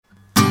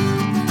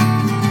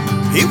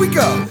Here we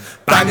go.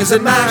 Bangers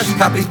and mash,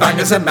 Pappy's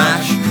bangers and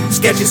mash.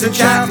 Sketches and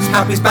chat,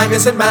 Pappy's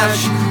bangers and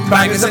mash.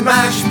 Bangers and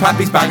mash,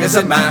 Pappy's bangers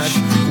and mash.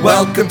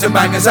 Welcome to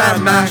Bangers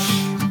and Mash.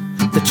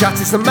 The chat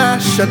is the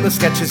mash and the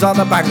sketches are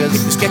the bangers.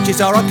 If the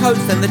sketches are our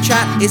coats, then the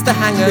chat is the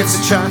hangers.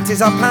 If the chat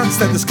is our pants,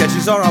 then the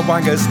sketches are our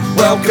wangers.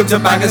 Welcome to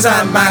Bangers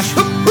and Mash.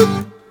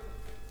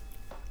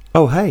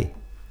 Oh, hey.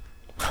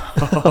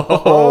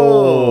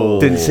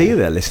 Oh. Didn't see you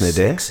there, listener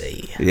dear.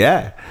 Sexy.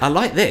 Yeah. I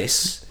like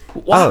this.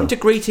 What happened to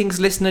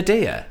greetings, listener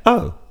dear?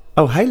 Oh,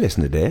 hey,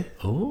 listener dear.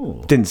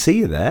 Oh. Didn't see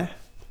you there.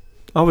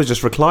 I was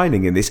just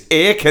reclining in this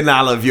ear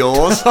canal of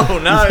yours. Oh,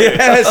 no.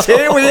 Yes,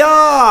 here we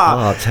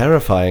are. Oh,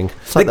 terrifying.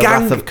 It's like the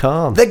Wrath of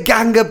Khan. The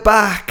gang are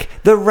back.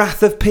 The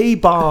Wrath of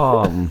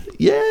P-Barn.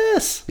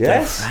 Yes.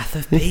 Yes. Wrath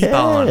of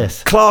P-Barn.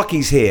 Yes.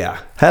 Clarky's here.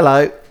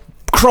 Hello.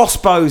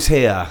 Crossbow's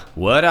here.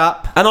 Word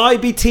up. And I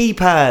be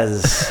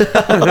T-Paz.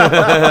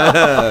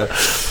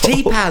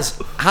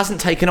 T-Paz hasn't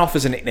taken off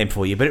as a nickname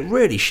for you, but it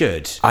really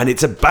should. And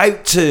it's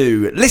about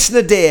to.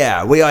 Listener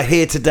dear, we are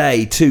here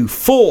today to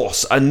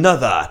force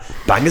another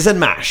Bangers and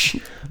Mash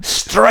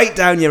straight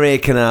down your ear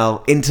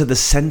canal into the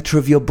centre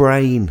of your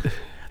brain.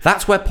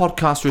 That's where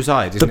podcasts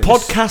reside, isn't The it?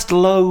 podcast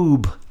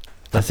lobe.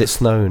 That's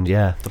it's known,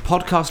 yeah. The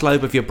podcast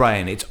lobe of your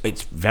brain, it's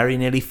very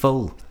nearly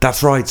full.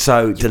 That's right,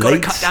 so You've got to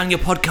cut down your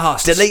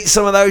podcasts. delete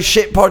some of those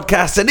shit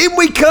podcasts and in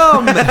we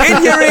come,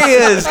 in your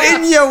ears,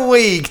 in your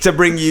week, to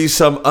bring you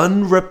some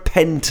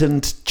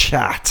unrepentant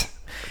chat.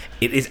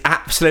 It is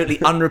absolutely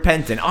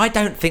unrepentant. I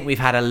don't think we've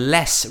had a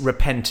less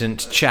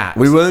repentant chat.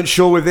 We weren't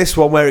sure with this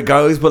one where it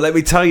goes, but let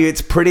me tell you,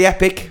 it's pretty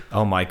epic.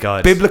 Oh my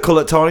God. Biblical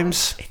at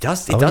times. It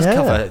does yeah.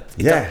 cover...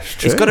 It's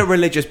true. It's got a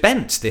religious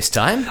bent this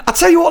time. I'll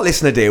tell you what,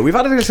 listener dear, we've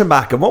had a listen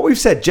back, and what we've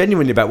said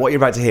genuinely about what you're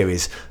about to hear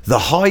is the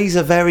highs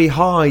are very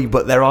high,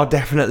 but there are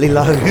definitely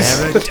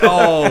lows.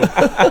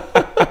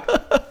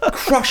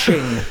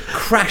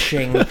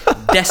 Crashing,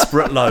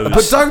 desperate lows.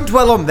 But don't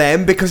dwell on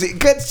them, because it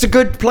gets to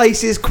good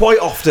places quite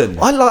often.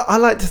 I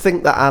like to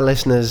think that our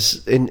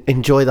listeners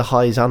enjoy the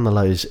highs and the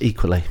lows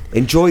equally.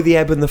 Enjoy the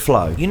ebb and the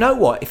flow. You know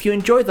what? If you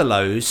enjoy the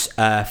lows,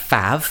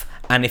 fav,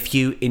 and if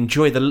you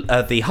enjoy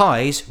the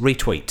highs,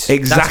 retweet.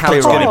 Exactly That's how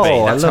it's going to right.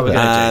 be. That's how we're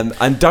going to do.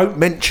 And don't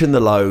mention the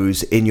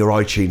lows in your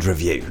iTunes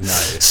review. No.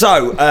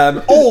 So,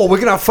 we're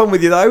going to have fun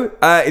with you though.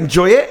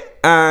 Enjoy it.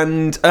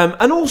 And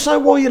also,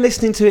 while you're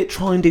listening to it,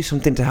 try and do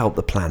something to help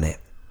the planet.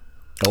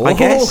 I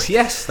guess.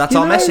 Yes, that's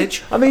our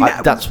message. I mean,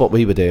 That's what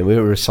we were doing. We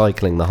were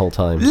recycling the whole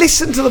time.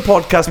 listen to the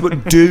podcast,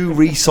 but do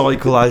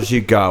recycle as you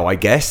go. I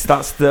guess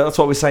that's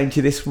what we're saying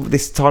to you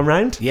this time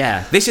round.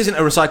 Yeah, this isn't a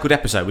recycled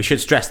episode. We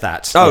should stress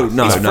that. Oh,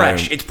 no, it's no.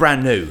 fresh. It's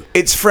brand new.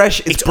 It's fresh.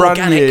 It's brand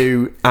organic.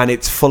 new, and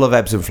it's full of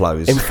ebbs and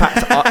flows. In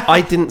fact,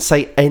 I didn't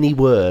say any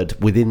word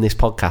within this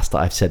podcast that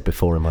I've said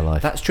before in my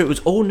life. That's true. It was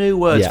all new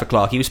words Yeah. for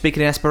Clark. He was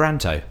speaking in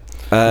Esperanto.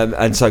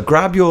 And so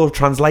grab your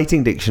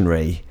translating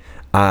dictionary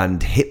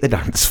and hit the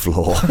dance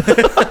floor.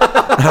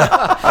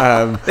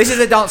 This is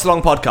a dance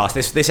along podcast.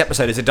 This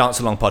episode is a dance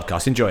along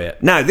podcast. Enjoy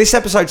it. Now, this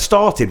episode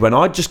started when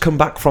I'd just come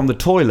back from the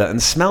toilet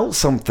and smelt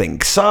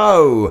something.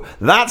 So,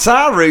 that's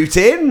our route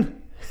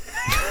in.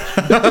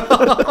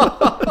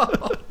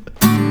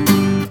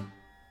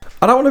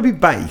 I don't want to be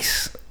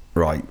base,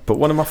 right? But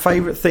one of my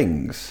favourite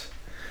things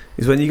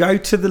is when you go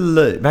to the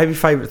loo. Maybe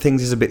favourite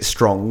things is a bit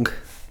strong.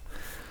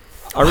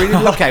 I really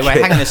like Okay, wait,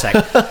 it. hang on a sec.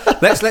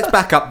 Let's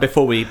back up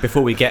before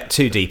we get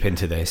too deep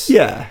into this.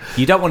 Yeah.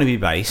 You don't want to be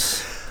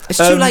base. It's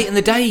too late in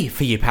the day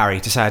for you,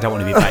 Parry, to say I don't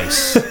want to be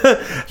base.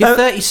 You're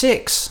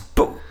 36.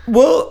 But,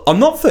 well, I'm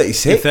not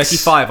 36. You're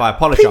 35. I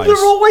apologise. People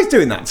are always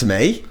doing that to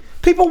me.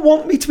 People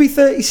want me to be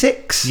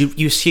 36.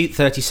 You shoot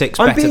 36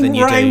 I'm better than being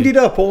you do. rounded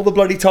up all the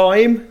bloody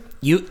time.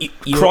 You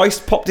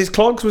Christ popped his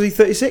clogs. Was he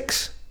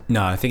 36?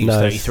 No, I think he was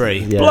 33.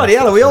 Yeah. Bloody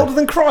hell, are we older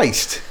than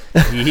Christ?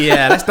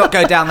 Yeah, let's not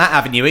go down that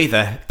avenue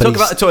either. But Talk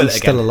about the toilet he's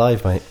again. still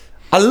alive, mate.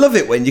 I love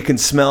it when you can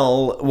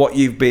smell what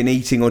you've been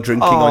eating or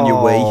drinking on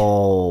your wee.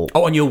 Oh,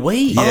 on your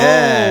Wii?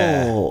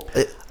 Yeah. Oh.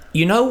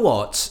 You know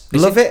what?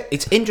 Love it.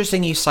 It's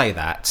interesting you say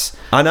that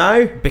I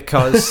know.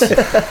 because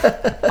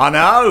I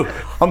know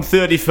I'm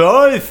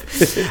 35.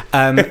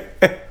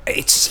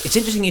 It's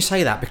interesting you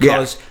say that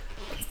because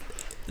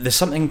there's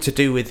something to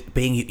do with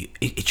being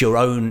it's your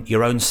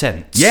own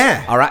scents.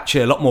 Yeah. Are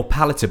actually a lot more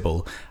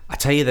palatable. I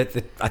tell you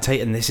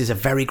and this is a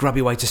very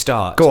grubby way to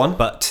start. Go on.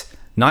 But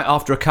night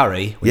after a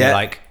curry, when you're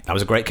like, that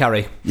was a great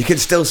curry. You can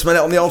still smell it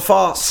on the old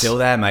farts. Still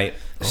there, mate.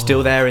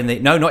 Still there in the...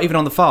 No, not even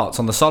on the farts,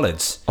 on the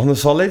solids. On the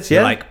solids, yeah.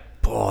 You're like,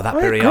 oh, that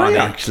I agree, biryani.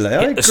 actually.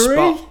 I hit the agree.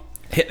 spot.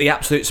 Hit the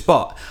absolute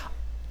spot.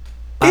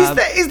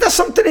 Is there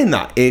something in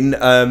that? Is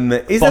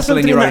there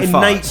something in your that own in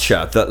farts?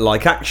 nature that,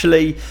 like,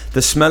 actually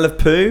the smell of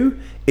poo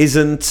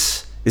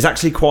is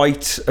actually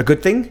quite a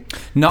good thing?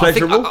 No,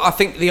 Pleasurable?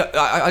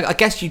 I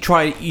guess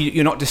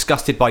you're not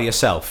disgusted by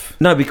yourself.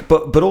 No,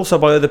 but also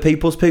by other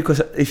people's poo.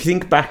 Because if you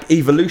think back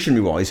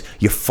evolutionary-wise,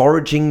 you're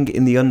foraging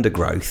in the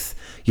undergrowth.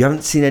 You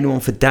haven't seen anyone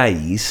for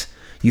days.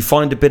 You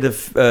find a bit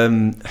of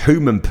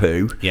human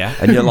poo, Yeah.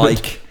 and you're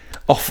like,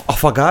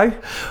 Off I go.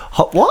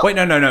 What? Wait,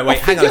 no. Wait,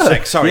 hang you on a go.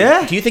 sec. Sorry.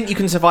 Yeah. Do you think you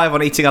can survive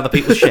on eating other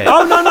people's shit?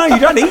 Oh, no, you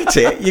don't eat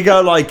it. You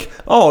go like,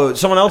 oh,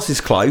 someone else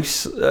is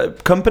close.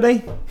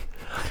 Company?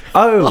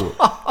 Oh,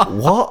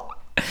 what?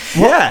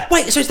 Yeah.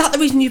 Wait, so is that the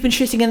reason you've been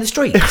shitting in the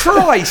street?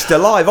 Christ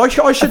alive. I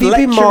should Have you been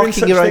lecture in marking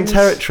such your own things.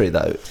 territory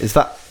though?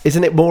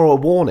 Isn't it more a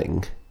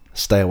warning?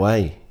 Stay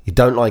away. You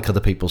don't like other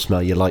people's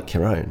smell. You like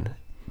your own.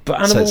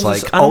 But So animals, it's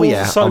like, oh animals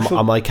yeah, are social.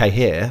 I'm okay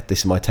here. This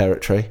is my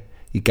territory.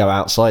 You go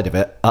outside of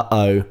it.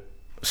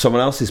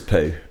 Someone else's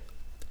poo.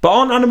 But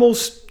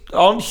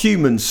aren't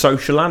humans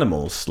social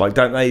animals? Like,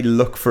 don't they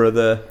look for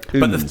other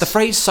humans? But the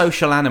phrase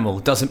social animal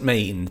doesn't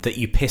mean that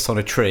you piss on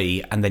a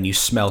tree and then you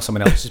smell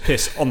someone else's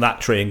piss on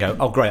that tree and go,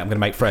 oh great, I'm going to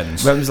make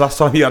friends. When was the last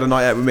time you had a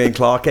night out with me and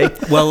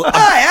Clarky? Well,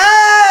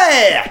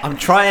 Hey! I'm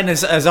trying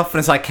as often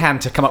as I can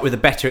to come up with a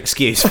better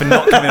excuse for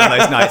not coming on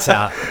those nights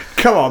out.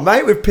 Come on,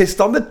 mate, we've pissed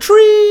on the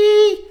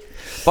tree.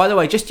 By the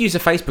way, just use a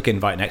Facebook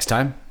invite next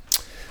time.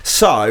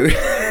 So,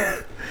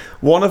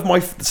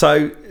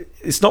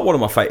 it's not one of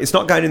my favourites. It's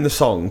not going in the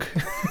song.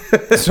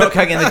 It's not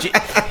going in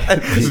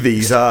the...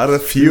 These are a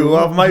few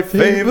of my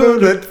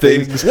favourite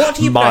things. What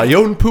do you My play?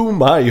 own poo,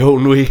 my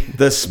own wee.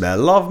 The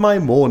smell of my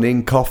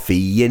morning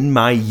coffee in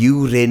my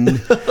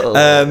urine.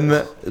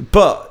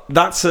 But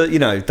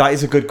that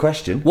is a good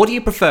question. What do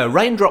you prefer,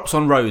 raindrops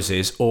on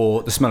roses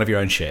or the smell of your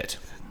own shit?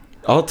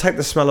 I'll take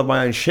the smell of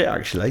my own shit,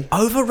 actually.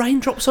 Over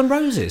raindrops on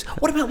roses?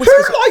 What about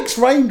whiskers? Who likes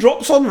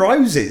raindrops on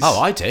roses? Oh,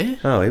 I do.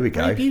 Oh, here we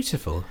go. Very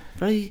beautiful.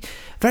 Very,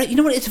 very. You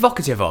know what it's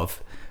evocative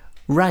of?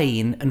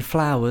 Rain and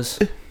flowers.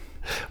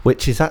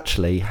 Which is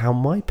actually how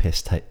my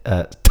piss tastes.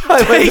 We've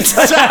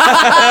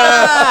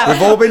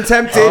all been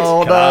tempted.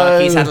 Oh, no.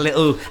 He's had a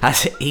little.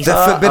 He's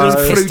The forbidden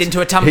pissed fruit. into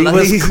a He tumbler.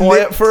 was He's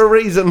quiet nipped. for a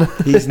reason.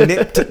 He's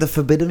nipped at the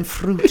forbidden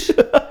fruit.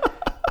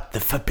 The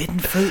forbidden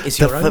fruit is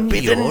The your own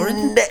forbidden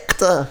urine.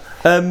 nectar.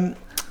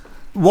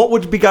 What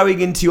would be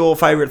going into your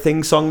favourite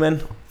thing song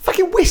then?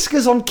 Fucking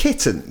Whiskers on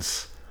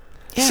Kittens.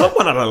 Yeah.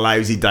 Someone had a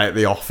lousy day at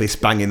the office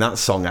banging that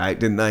song out,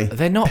 didn't they?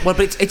 They're not. Well,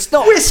 but it's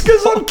not.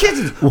 Whiskers on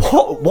Kittens.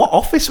 What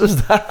office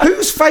was that?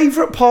 Whose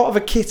favourite part of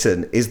a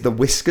kitten is the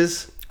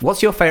whiskers?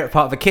 What's your favourite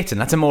part of a kitten?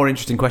 That's a more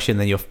interesting question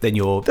than your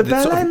The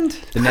bell sort of- end.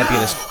 the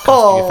nebulous cost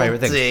of your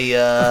favourite thing.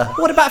 dear.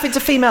 What about if it's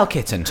a female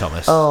kitten,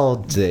 Thomas?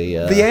 Oh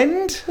dear. The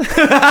end?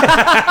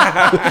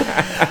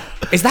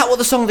 Is that what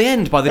the song "The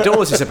End" by The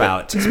Doors is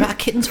about? It's about a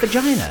kitten's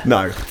vagina.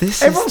 No.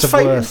 This Everyone's is the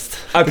favourite. worst.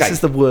 Okay. This is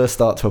the worst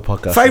start to a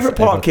podcast. Favourite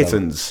part of I've ever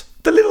done. kittens?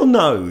 The little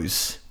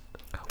nose.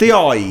 The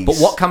eyes. But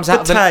what comes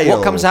out of tail.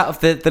 what comes out of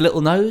the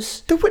little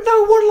nose? No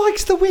one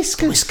likes the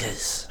whiskers.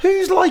 Whiskers.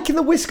 Who's liking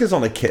the whiskers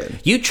on a kitten?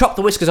 You chop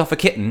the whiskers off a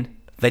kitten,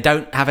 they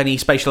don't have any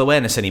spatial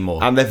awareness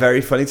anymore. And they're very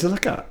funny to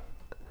look at.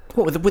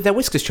 What, with their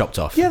whiskers chopped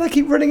off? Yeah, they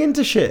keep running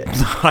into shit.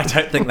 I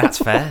don't think that's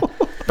fair.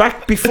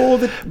 Back before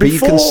the. But you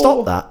can before-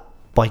 stop that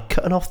by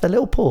cutting off their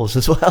little paws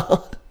as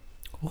well.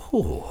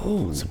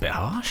 Ooh, it's a bit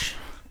harsh.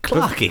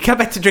 Clarky, come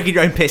back to drinking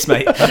your own piss,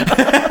 mate.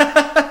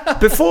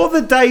 Before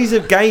the days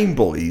of Game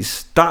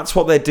Boys, that's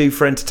what they'd do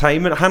for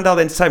entertainment. Handheld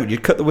entertainment.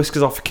 You'd cut the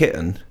whiskers off a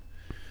kitten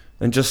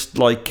and just see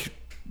what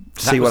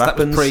happens.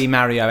 That was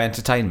pre-Mario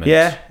Entertainment.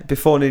 Yeah,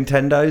 before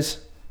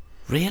Nintendo's.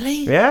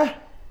 Really? Yeah.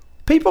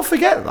 People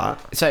forget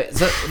that. So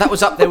that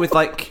was up there with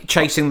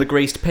chasing the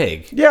greased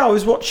pig. Yeah, I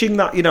was watching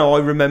that, I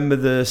remember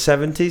the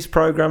 70s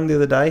programme the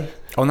other day.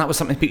 Oh, and that was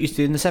something people used to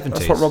do in the 70s.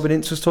 That's what Robin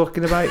Ince was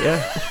talking about,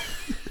 yeah.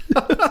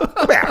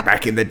 Well,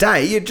 back in the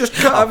day, you'd just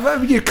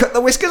cut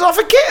the whiskers off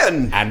a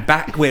kitten. And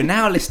we're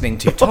now listening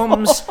to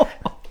Tom's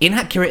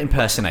inaccurate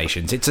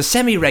impersonations. It's a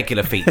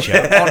semi-regular feature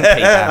on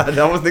PPAM.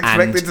 I wasn't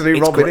expecting to do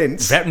it's Robin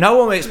Ince.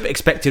 No one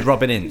expected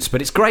Robin Ince,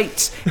 but it's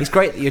great. It's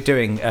great that you're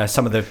doing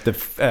some of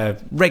the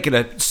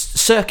regular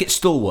circuit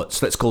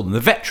stalwarts, let's call them, the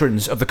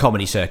veterans of the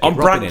comedy circuit. I'm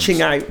Robin branching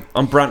Ince. out.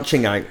 I'm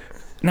branching out.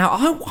 Now,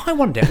 I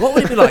wonder, what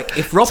would it be like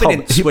if Robin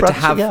Tom, Ince you're were to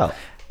branching have... out.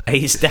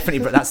 He's definitely...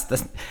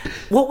 That's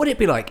what would it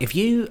be like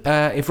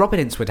if Robin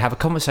Ince were to have a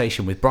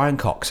conversation with Brian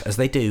Cox, as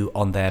they do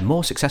on their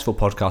more successful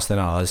podcast than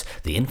ours,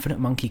 The Infinite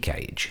Monkey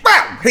Cage?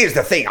 Well, here's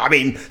the thing.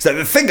 So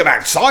the thing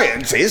about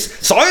science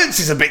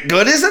is a bit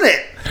good, isn't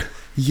it?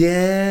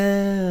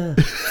 Yeah,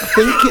 I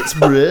think it's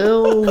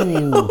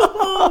real.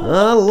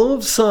 I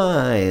love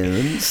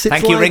science.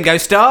 Thank you, Ringo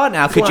Starr.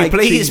 Now, could you like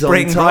please cheese on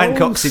bring Brian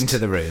Cox toast. into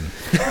the room?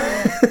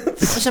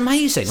 That was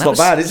amazing. It's not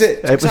bad, is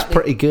it? It was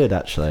pretty good,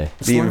 actually.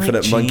 The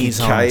Infinite Monkey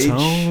Cage.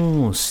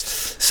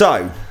 Toast.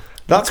 So,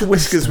 that's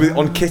whiskers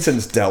on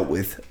kittens dealt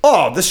with.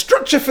 Oh, the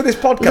structure for this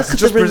podcast has at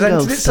just the Ringo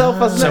presented itself,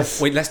 Starr. hasn't it?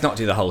 So wait, let's not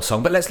do the whole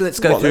song, but let's go What,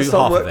 through let's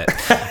not half of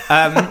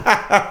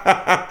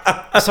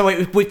it. So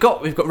we've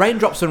got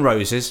Raindrops on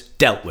Roses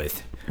dealt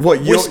with.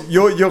 What,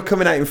 you're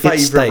coming out in favour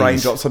of stays.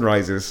 Raindrops on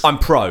Roses? I'm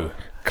pro.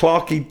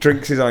 Clarky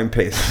drinks his own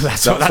piss.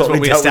 That's what we dealt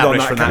with on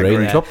established from that. category.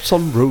 Raindrops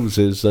on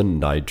roses,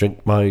 and I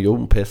drink my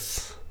own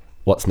piss.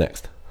 What's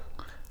next?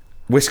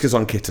 Whiskers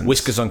on kittens.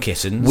 Whiskers on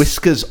kittens.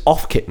 Whiskers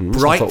off kittens. I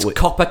Bright thought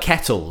copper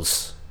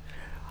kettles.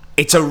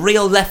 It's a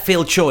real left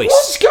field choice.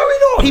 What's going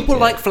on? People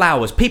like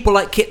flowers. People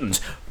like kittens.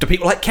 Do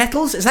people like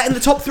kettles? Is that in the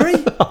top 3?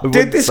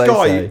 Did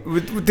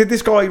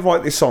this guy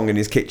write this song in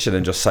his kitchen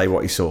and just say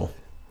what he saw?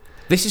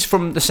 This is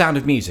from The Sound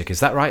of Music. Is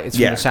that right? It's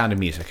from Yeah. The Sound of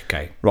Music.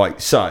 Okay. Right.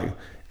 So,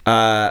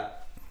 I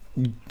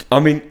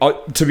mean,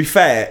 to be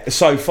fair,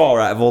 so far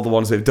out of all the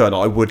ones they've done,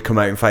 I would come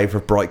out in favour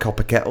of Bright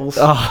Copper Kettles.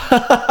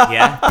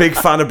 Yeah. Big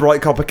fan of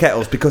Bright Copper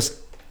Kettles because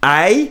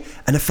an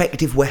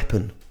effective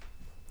weapon.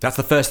 That's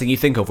the first thing you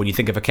think of when you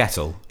think of a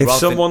kettle. If rather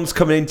than- someone's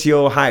coming into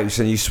your house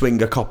and you swing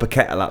a copper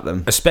kettle at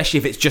them, especially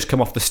if it's just come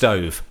off the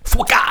stove.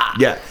 Thwaka!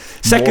 yeah.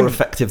 Second, More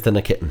effective than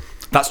a kitten,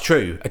 That's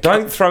true.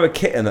 don't throw a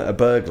kitten at a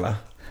burglar.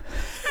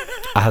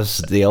 as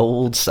the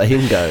old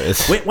saying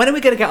goes. When are we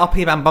going to get our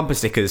P-Bam bumper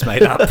stickers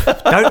made up?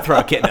 Don't throw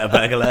a kitten at a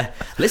burglar.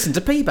 Listen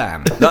to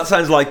P-Bam. That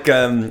sounds like,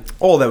 there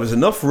was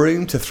enough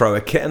room to throw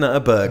a kitten at a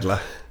burglar.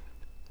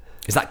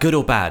 Is that good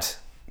or bad?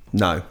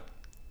 No.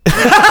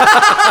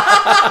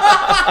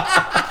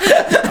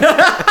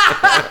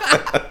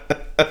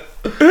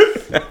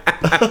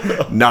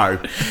 No.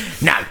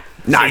 No.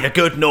 Neither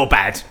good nor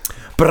bad.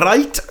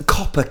 Bright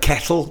Copper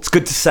Kettle. It's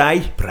good to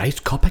say.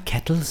 Bright copper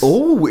kettles.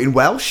 Oh, in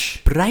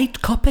Welsh.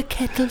 Bright copper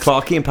kettles.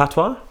 Clarky and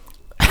patois.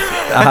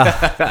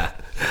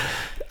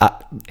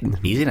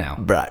 Easy now.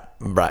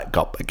 Bright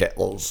copper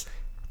kettles.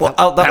 That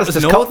was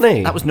just North-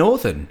 Cockney. That was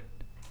Northern.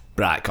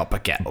 Bright copper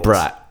kettles.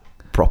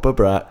 Proper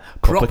brat.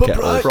 Proper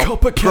kettles.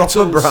 copper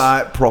Proper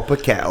bright, proper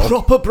kettle.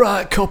 Proper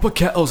bright copper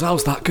kettles.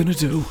 How's that going to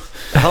do?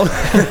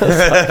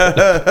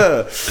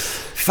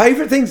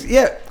 Favourite things?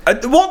 Yeah.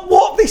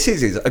 What this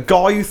is a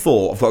guy who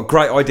thought, I've got a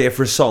great idea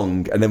for a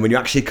song, and then when you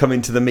actually come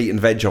into the meat and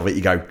veg of it,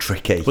 you go,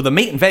 tricky. Well, the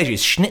meat and veg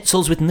is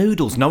schnitzels with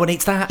noodles. No one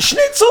eats that.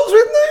 Schnitzels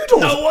with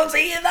noodles? No one's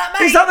eating that,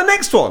 mate. Is that the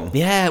next one?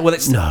 Yeah, well,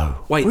 it's... No.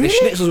 Wait, Really? the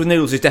schnitzels with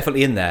noodles is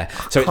definitely in there.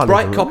 So it's can't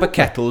bright even copper remember.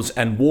 kettles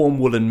and warm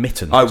woolen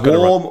mittens. Oh, It's got a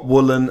warm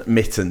woolen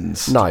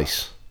mittens.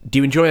 Nice. Do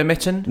you enjoy a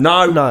mitten?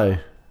 No. No.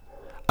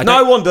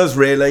 No one does,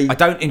 really. I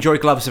don't enjoy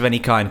gloves of any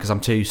kind because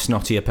I'm too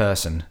snotty a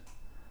person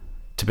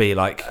to be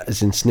like...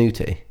 As in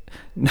snooty.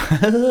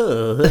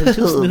 No, That's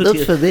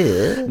for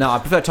me. I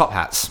prefer top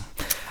hats.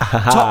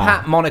 Top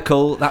hat,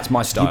 monocle, that's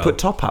my style. You put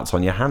top hats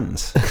on your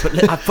hands.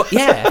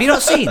 Yeah, have you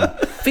not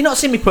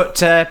seen me put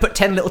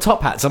 10 little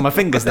top hats on my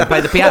fingers and then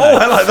play the piano? Oh,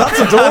 hello, that's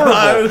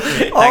adorable.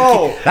 Thank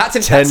you. That's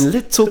in 10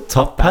 little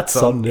top hats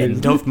on the the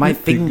end of my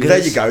fingers. There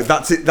you go.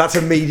 That's it. That's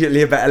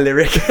immediately a better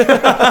lyric.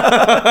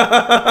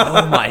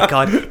 Oh my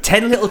god,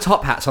 10 little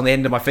top hats on the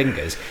end of my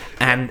fingers,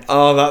 and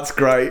Oh, that's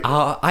great.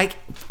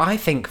 I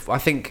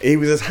think He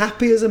was as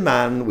happy as a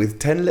man with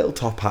 10 little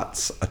top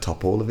hats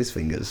atop all of his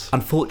fingers.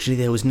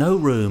 unfortunately there was no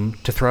room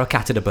to throw a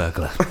cat at a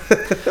burglar.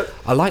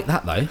 I like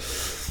that though.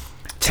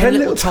 10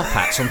 little top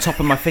hats on top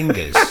of my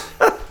fingers.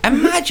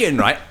 Imagine,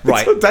 right?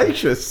 It's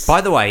audacious.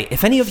 By the way,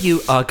 if any of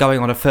you are going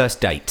on a first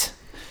date,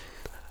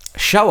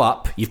 show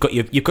up. You've got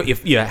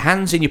your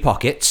hands in your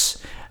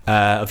pockets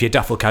of your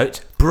duffel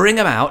coat. Bring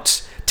them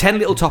out. 10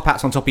 little top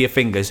hats on top of your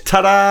fingers.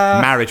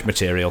 Ta-da! Marriage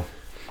material.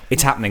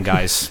 It's happening,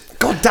 guys.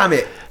 God damn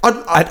it.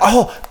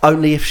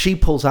 Only if she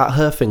pulls out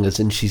her fingers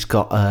and she's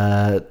got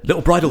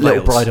Little bridal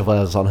little veils. bridal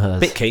veils on hers.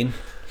 Bit keen.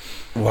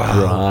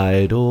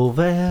 Bridal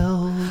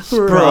veils.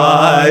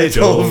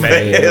 Bridal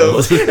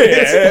veils.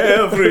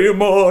 Every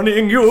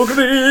morning you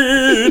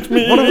greet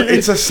me.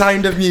 It's a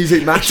Sound of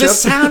Music It's a mashup.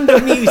 Sound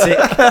of Music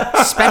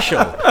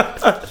special.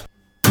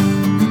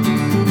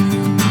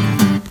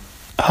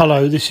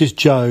 Hello, this is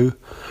Joe,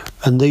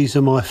 and these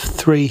are my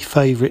 3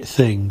 favourite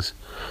things: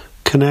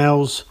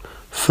 canals,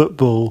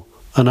 football,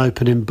 and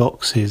opening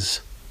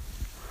boxes.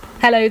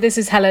 Hello, this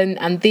is Helen,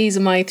 and these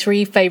are my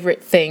 3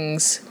 favourite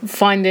things: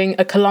 finding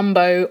a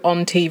Columbo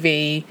on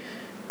TV,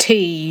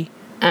 tea,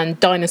 and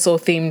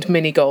dinosaur-themed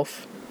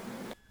mini-golf.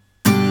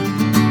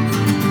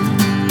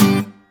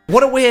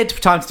 What a weird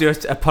time to do a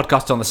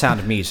podcast on the Sound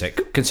of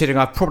Music, considering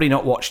I've probably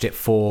not watched it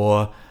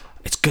for...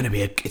 It's gonna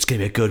be a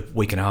good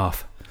week and a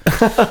half.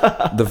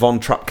 The Von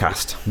Trapp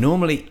cast.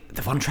 Normally,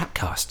 the Von Trapp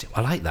cast.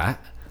 I like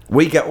that.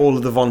 We get all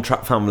of the Von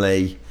Trapp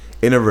family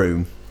in a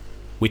room.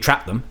 We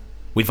trap them.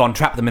 We Von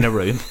Trapp them in a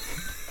room.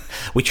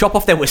 We chop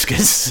off their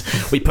whiskers.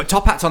 We put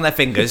top hats on their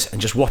fingers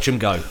and just watch them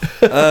go.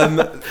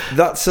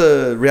 That's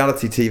a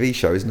reality TV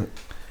show, isn't it?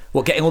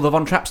 What, getting all the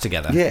Von Trapps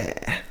together? Yeah.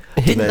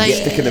 Didn't And then they?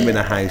 sticking them in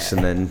a house,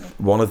 and then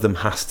one of them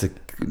has to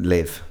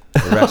live.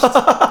 The rest,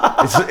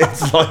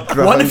 it's like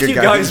the One of Hunger you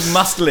Games. guys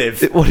must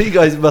live. What do you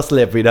guys must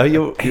live? You know,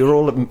 you're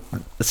all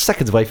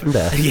seconds away from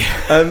death.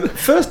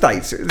 First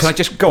dates. Can I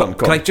just go on?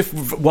 Can I just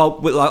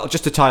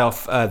just to tie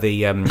off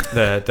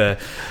the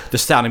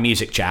Sound of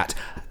Music chat?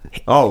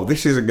 Oh,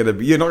 this isn't going to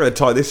be. You're not going to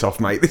tie this off,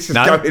 mate. This is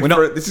No, going. we're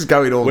not. This is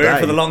going all We're day. in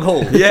for the long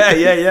haul.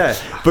 Yeah.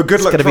 But good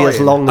luck. It's going to be as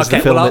trying. long as the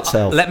film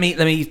itself. Let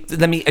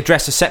me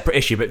address a separate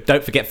issue, but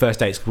don't forget first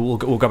dates. We'll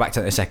go back to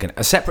that in a second.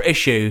 A separate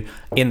issue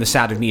in the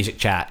Sound of Music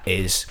chat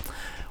is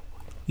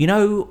You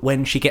know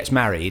when she gets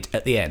married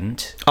at the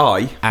end,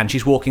 Aye. and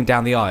she's walking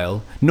down the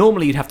aisle.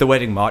 Normally, you'd have the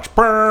wedding march.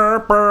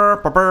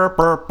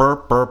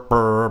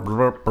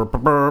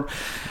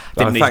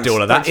 Didn't need to thanks- do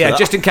all of that. thanks for Yeah, that.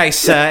 just in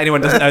case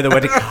anyone doesn't know the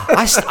wedding.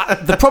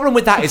 The problem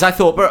with that is I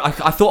thought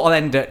I'll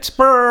end at.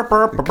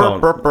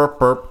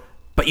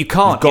 But you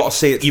can't. You've got to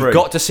see it through. You've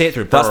got to see it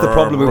through. That's the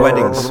problem with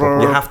weddings.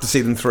 You have to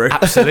see them through.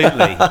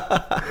 Absolutely.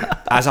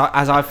 As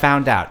I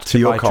found out to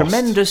your my cost.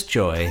 tremendous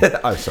joy.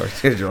 Oh, sorry.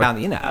 Now,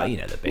 you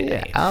know the bit.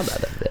 Yeah, I'll know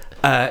that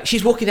bit.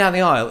 She's walking down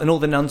the aisle, and all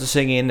the nuns are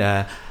singing,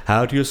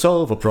 "How do you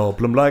solve a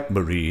problem like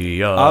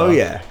Maria?" Oh,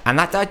 yeah. And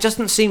that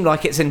doesn't seem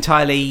like it's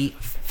entirely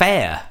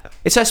fair.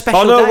 It's her special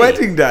On day. her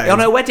wedding day? On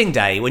her wedding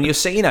day, when you're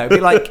seeing, it'd be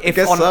like if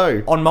Guess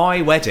so. on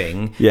my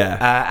wedding,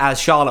 Yeah. as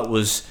Charlotte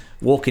was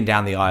walking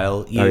down the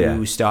aisle, you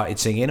yeah. started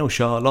singing, "Oh,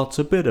 Charlotte's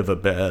a bit of a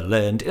bell,"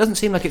 and it doesn't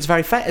seem like it's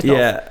very fair. It's not.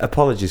 Yeah,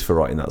 apologies for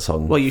writing that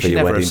song. Well, you for should your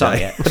never have wedding sung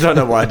day. it. I don't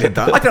know why I did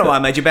that. I don't know why I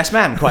made you best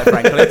man, quite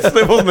frankly.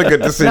 It wasn't a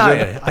good decision.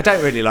 No, I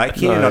don't really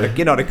like you. No.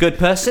 You're not a good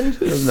person,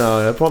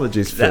 No,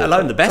 apologies for let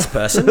alone the best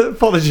person.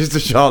 apologies to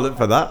Charlotte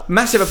for that.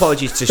 Massive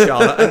apologies to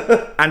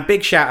Charlotte, and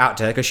big shout out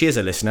to her because she is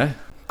a listener.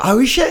 Oh,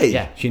 is she?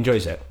 Yeah, she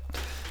enjoys it.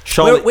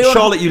 Charlotte, We're on-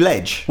 Charlotte, you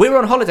ledge. We were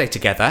on holiday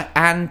together,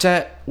 and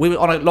we were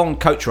on a long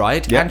coach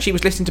ride, Yeah. and she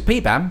was listening to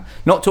P-Bam,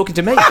 not talking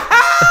to me.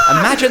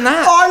 Imagine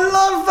that. I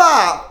love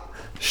that.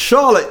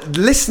 Charlotte,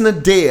 listener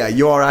dear,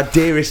 you are our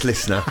dearest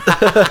listener.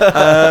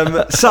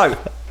 So,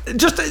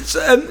 just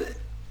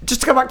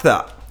to go back to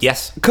that,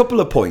 Yes. a couple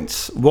of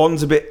points.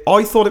 One's a bit.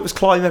 I thought it was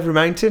Climb Every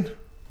Mountain.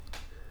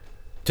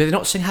 Do they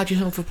not sing "How Do You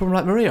Solve a Problem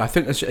Like Maria"? I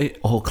think that's.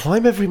 Oh,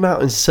 Climb Every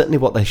Mountain is certainly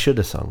what they should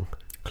have sung.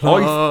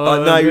 I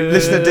know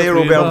listener dear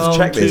will be able to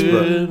check this,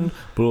 but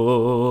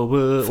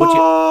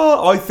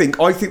I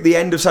think the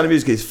end of Sound of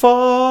Music is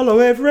follow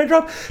every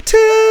drop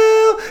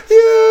till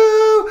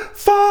you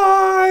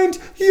find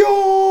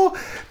your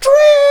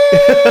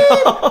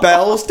dream.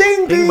 Bells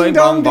ding ding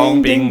dong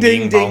ding ding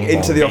ding ding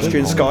into the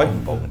Austrian sky.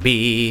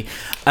 B.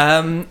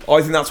 I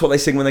think that's what they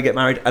sing when they get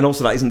married, and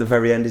also that isn't the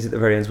very end. Is it the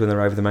very end when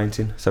they're over the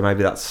mountain? So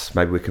maybe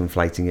we're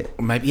conflating it.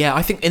 Maybe, yeah.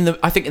 I think in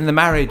the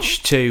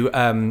marriage to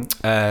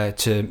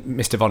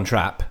Mr. Von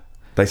Trapp,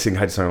 They sing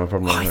 "How to Solve a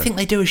Problem." I think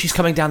they do as she's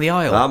coming down the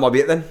aisle. that might be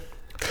it then.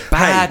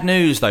 Bad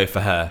news though for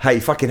her. Hey,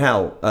 fucking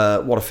hell!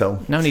 What a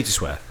film. No need to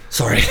swear.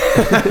 Sorry.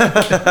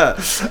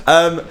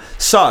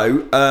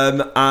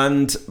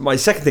 And my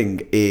second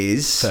thing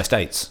is First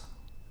dates.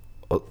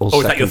 Or Or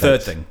is that your second third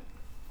dates. thing?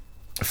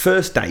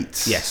 first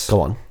dates. Yes.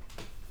 Go on.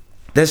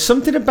 There's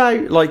something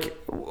about, like,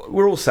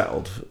 we're all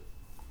settled,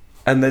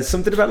 and there's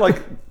something about,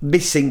 like,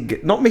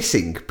 not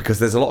missing, because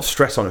there's a lot of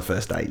stress on a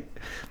first date,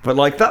 but,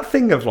 like, that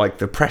thing of, like,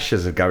 the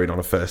pressures of going on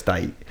a first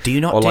date. Do you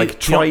not or, do, like,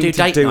 do, you not trying do to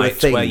date do a nights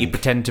thing. where you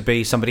pretend to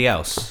be somebody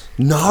else?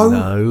 No.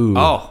 No.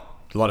 Oh,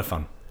 a lot of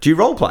fun. Do you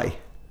role play?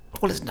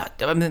 Well, it's not,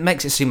 I mean, it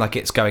makes it seem like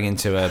it's going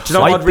into a. Do you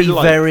know what I'd really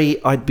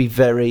like? I'd be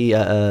very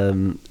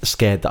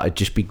scared that I'd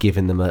just be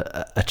giving them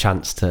a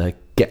chance to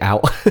get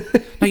out.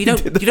 No, you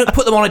don't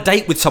put them on a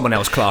date with someone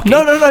else, Clarky.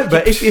 No.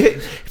 But if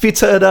you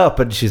turn up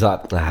and she's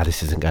like,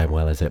 this isn't going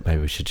well, is it?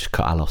 Maybe we should just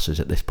cut our losses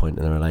at this point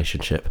in the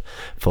relationship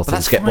before But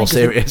things get fine, more 'cause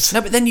serious.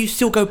 No, but then you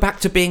still go back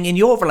to being in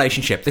your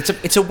relationship.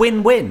 It's a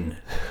win-win.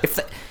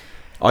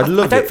 I'd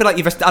love I don't it. feel like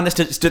you've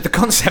understood the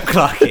concept,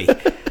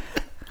 Clarky.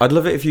 I'd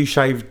love it if you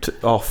shaved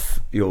off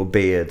your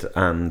beard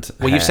and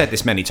Well, hair. you've said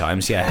this many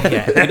times,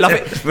 yeah. You'd love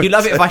it. You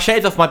love it if I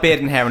shaved off my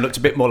beard and hair and looked a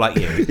bit more like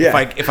you. Yeah.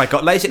 If I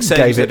got LASIK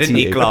surgery, Gave so I it didn't to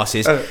need you.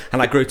 glasses,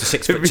 and I grew to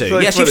 6'2". It'd be so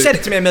Yes, funny. you've said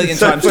it to me a million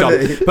So times, Tom.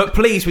 funny. But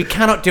please, we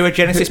cannot do a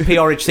Genesis P.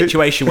 Orridge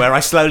situation where I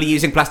slowly,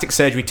 using plastic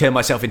surgery, turn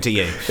myself into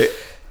you.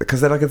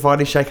 Because then I can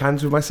finally shake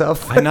hands with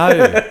myself. I know.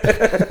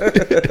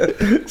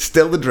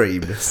 Still the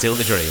dream. Still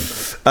the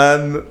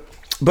dream.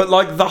 But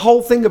like the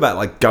whole thing about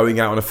like going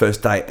out on a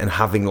first date and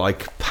having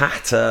like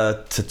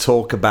patter to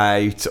talk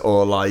about,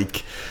 or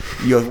like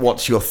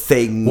what's your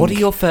thing? What are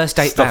your first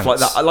date stuff like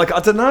rants? that? Like I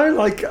don't know.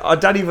 Like I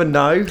don't even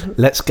know.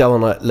 Let's go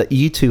on. Let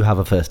you two have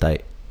a first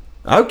date.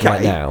 Okay.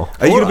 Right now.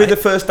 Are you All gonna be right. the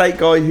first date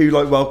guy who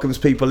like welcomes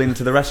people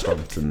into the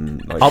restaurant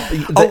and like I'll be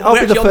we're the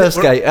actually on first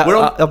the- gate. we're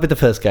on- I'll be the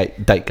first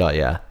date guy.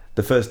 Yeah.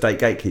 the first date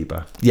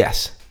gatekeeper?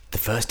 Yes. The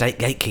first date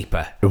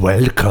gatekeeper.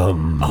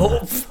 Welcome.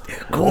 Oh,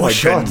 God.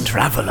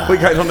 traveller. We're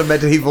going on a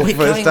medieval We're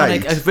first going on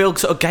date. a real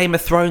sort of Game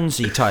of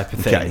Thronesy type of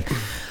thing.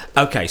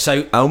 Okay,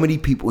 so How many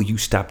people you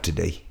stabbed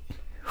today?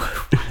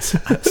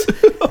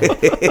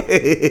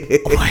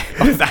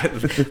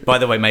 that, by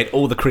the way, made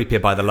all the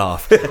creepier by the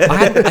laugh.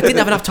 I didn't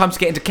have enough time to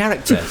get into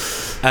character.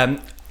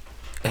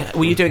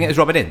 Were you doing it as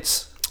Robin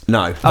Ince?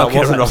 No, that Okay,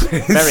 wasn't. right.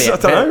 Robin. Very, I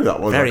don't know who that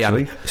was very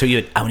actually. So you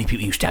had, how many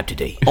people you stabbed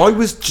today? I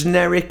was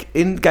generic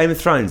in Game of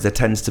Thrones. There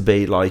tends to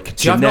be like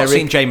See, I've generic. not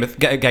seen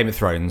Game of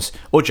Thrones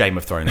or Game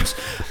of Thrones.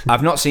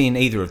 I've not seen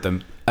either of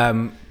them.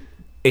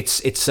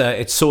 It's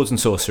swords and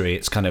sorcery.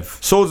 It's kind of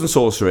Swords and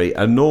sorcery,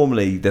 and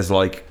normally there's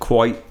like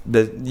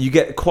you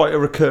get quite a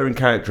recurring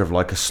character of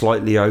like a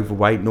slightly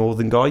overweight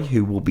northern guy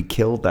who will be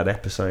killed that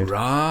episode.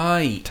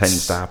 right.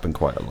 Tends to happen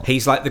quite a lot.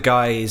 He's like the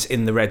guys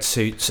in the red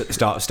suits at the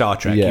start of Star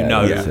Trek. Yeah,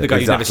 the guy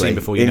you've never seen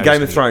before. In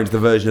Game of Thrones, the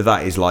version of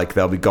that is like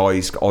there'll be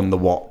guys on the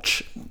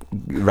watch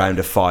round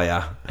a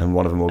fire, and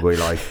one of them will be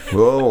like,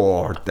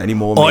 "Oh, any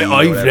more?" meat," or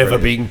I've whatever never it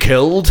is. been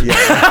killed.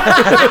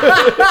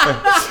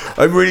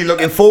 I'm really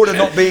looking forward to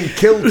not being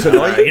killed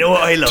tonight. You know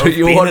what I love?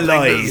 You Being want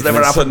things alive.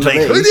 never happened to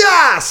me.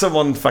 Yeah,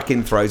 someone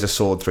fucking throws a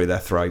sword through their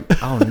throat.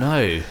 Oh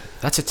no.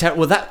 That's a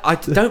terrible. Well,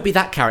 don't be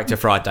that character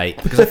for our date,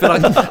 because I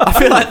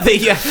feel like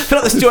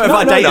the story of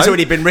our date has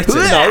already been written.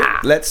 No,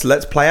 let's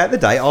play out the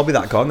date. I'll be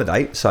that guy on the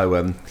date.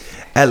 So,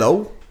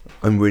 hello.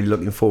 I'm really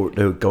looking forward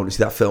to going to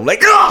see that film.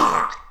 Like,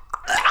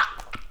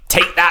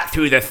 Take that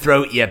through the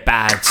throat, you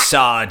bad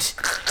sod.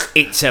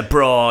 It's a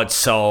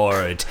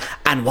broadsword.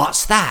 And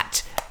what's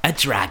that? A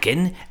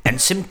dragon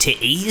and some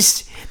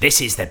titties?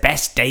 This is the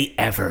best date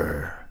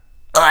ever.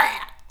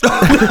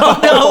 Oh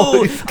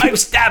no! I've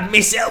stabbed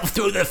myself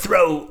through the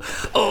throat.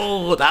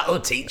 Oh,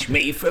 that'll teach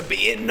me for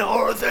being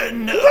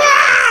northern.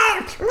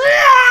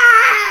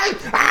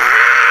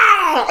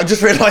 I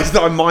just realised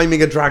that I'm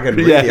miming a dragon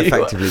really Yeah, you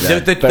effectively there.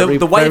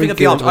 The waving of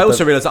the arms. I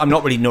also realised realise that I'm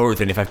not really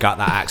northern if I've got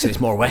that accent. It's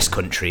more West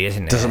Country,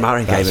 isn't it? Doesn't matter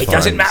in Game of It Thrones.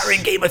 doesn't matter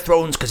in Game of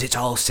Thrones because it's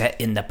all set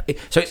in the.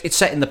 So it's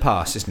set in the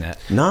past, isn't it?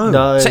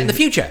 No. Set in the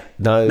future.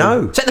 No.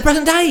 No. Set in the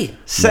present day.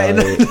 Set in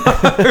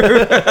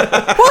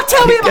What?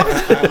 Tell me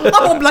about.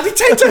 I'm on bloody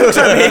tentacles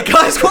over here,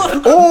 guys.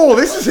 What? Oh,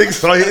 this is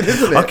exciting,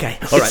 isn't it? Okay,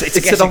 all right. It's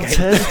an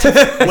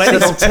alternative. When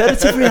It's an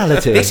alternative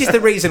reality. This is the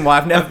reason why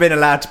I've never been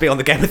allowed to be on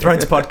the Game of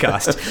Thrones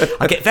podcast.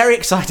 I get very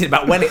excited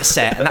about when it's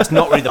set, and that's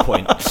not really the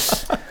point.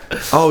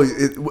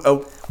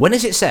 When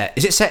is it set?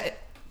 Is it set?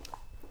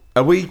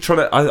 Are we trying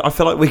to? I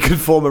feel like we could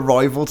form a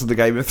rival to the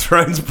Game of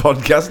Thrones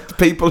podcast.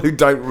 People who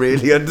don't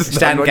really understand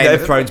Stand what Game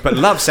of Thrones, but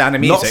love Sound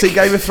of Music. not see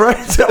Game of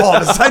Thrones. Oh,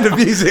 the Sound of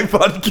Music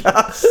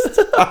podcast.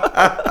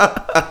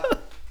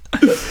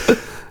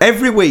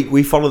 Every week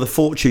we follow the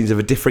fortunes of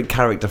a different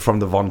character from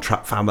the Von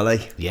Trapp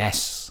family.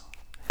 Yes.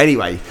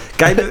 Anyway,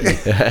 Game of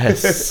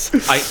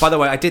By the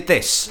way, I did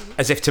this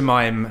as if to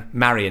mime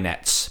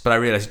marionettes, but I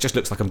realised it just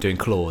looks like I'm doing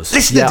claws.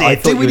 Listen, Yeah, dear, I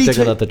thought you were need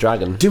digging to at the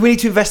dragon. do we need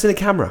to invest in a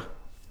camera?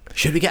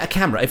 Should we get a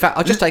camera? In fact,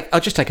 I'll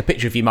just take a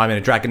picture of you miming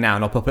a dragon now,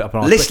 and I'll pop it up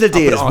on our Listener I'll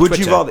put it dears, on our would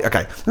you Twitter. rather?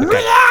 Okay.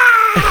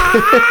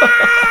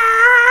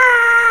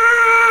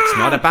 It's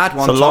not a bad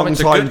one. It's a Tom. long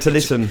time to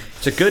listen.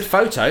 It's a good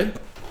photo.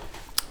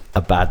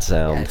 A bad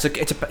sound. It's a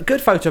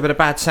good photo, but a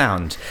bad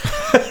sound.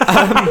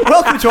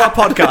 Welcome to our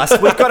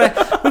podcast. We've got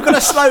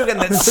a slogan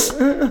that's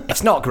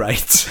it's not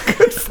great.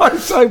 Good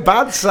photo,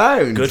 bad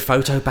sound. Good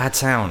photo, bad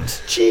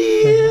sound.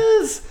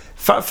 Cheers.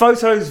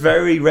 Photos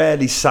very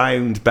rarely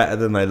sound better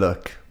than they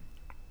look.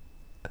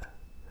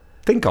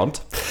 Think on.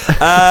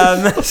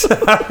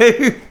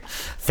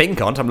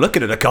 Think on. I'm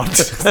looking at a cont.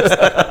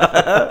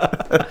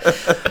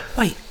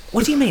 Wait,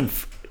 what do you mean?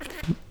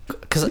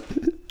 Because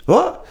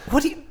What?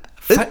 what do you?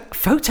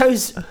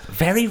 Photos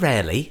very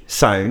rarely.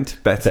 Sound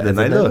better than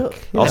they look.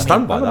 Yeah. I'll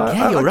stand by that.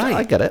 Yeah, you're right.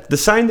 I get it. The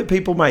sound that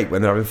people make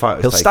when they're having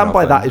photos. He'll taken stand off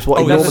by them. that is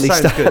what he that normally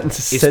sounds good. stands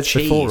It's says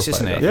cheese, before.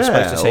 isn't it? Like You're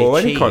supposed to Yeah, say or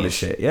any kind of cheese.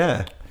 shit.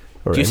 Yeah,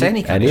 Do you say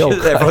any kind of old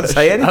shit? everyone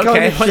say any kind Okay,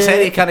 of everyone shit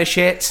say any kind of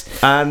shit.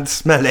 and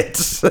smell it.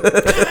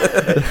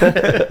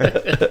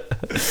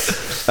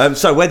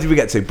 So where did we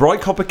get to?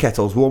 Bright copper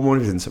kettles, warm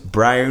ones,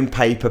 brown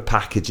paper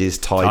packages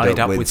tied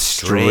up with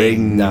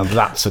string. Now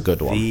that's a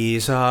good one.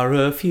 These are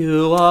a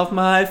few of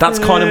my. That's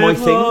kind of my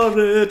thing.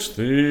 favourite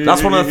things.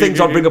 That's one of the things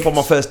I bring up on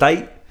my first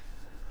date.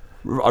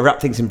 I wrap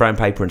things in brown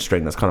paper and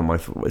string. That's kind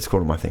of it's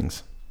one of my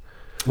things.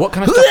 What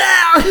kind of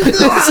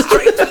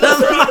stuff?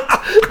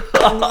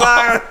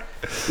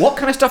 What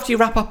kind of stuff do you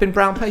wrap up in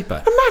brown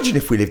paper? Imagine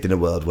if we lived in a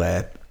world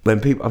where when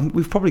people,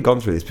 we've probably gone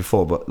through this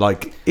before, but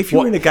like if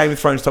you're in a Game of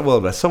Thrones type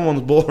world where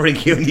someone's boring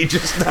you and you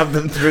just stab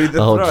them through the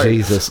Oh, throat,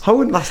 Jesus. I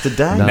wouldn't last a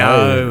day.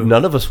 No.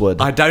 None of us would.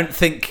 I don't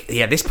think.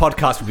 Yeah, this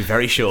podcast would be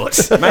very short.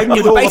 Maybe It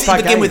we'd would all basically up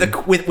our begin with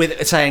game.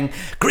 with saying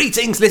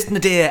 "Greetings, listener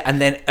dear," and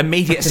then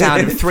immediate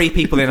sound of three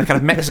people in a kind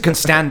of Mexican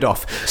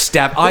standoff.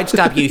 I'd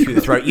stab you through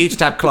the throat. You'd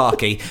stab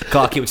Clarky.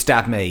 Clarky would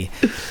stab me.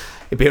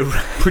 It'd be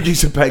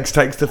Producer Pegs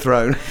takes the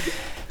throne.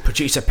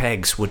 Producer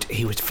Pegs would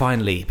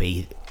finally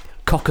be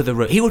cock of the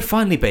room. He would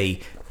finally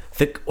be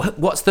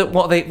what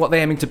are they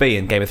aiming to be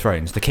in Game of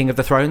Thrones? The King of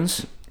the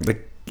Thrones?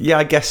 Yeah,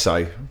 I guess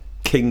so.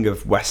 King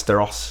of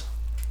Westeros.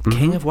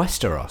 King of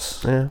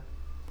Westeros. Yeah.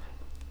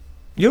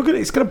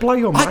 It's gonna blow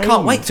your mind. I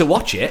can't wait to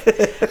watch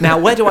it. Now,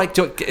 where do I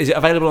do? Is it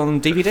available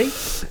on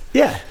DVD?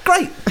 Yeah.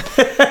 Great.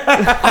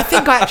 I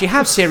think I actually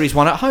have series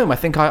 1 at home. I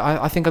think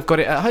I've got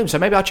it at home. So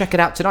maybe I'll check it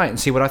out tonight and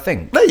see what I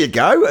think. There you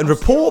go, and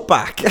report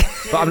back.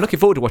 But I'm looking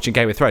forward to watching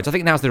Game of Thrones. I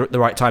think now's the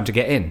right time to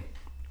get in.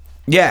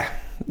 Yeah,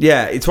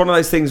 it's one of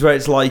those things where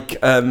it's like,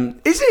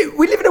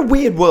 we live in a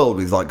weird world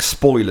with like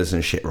spoilers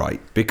and shit, right?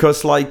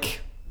 Because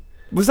like,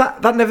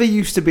 that never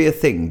used to be a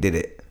thing, did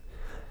it?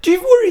 Do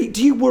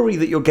you worry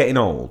that you're getting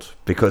old?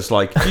 Because,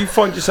 like, do you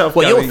find yourself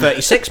Well, going... you're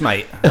 36,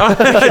 mate. Do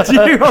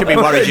you Should be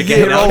worried you're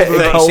getting old.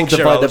 Getting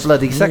older by the 36-year-olds.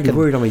 bloody I'm really second.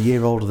 worried I'm a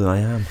year older than I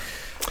am.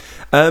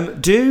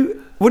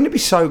 Wouldn't it be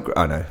so...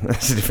 Oh, no.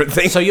 That's a different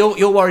thing. So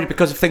you're worried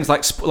because of things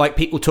like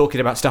people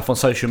talking about stuff on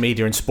social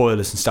media and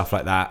spoilers and stuff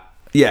like that.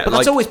 Yeah, but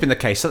that's like- always been the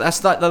case. So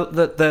that's like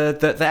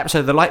the episode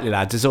of The Lightly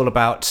Lads is all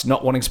about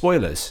not wanting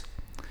spoilers.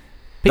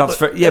 That's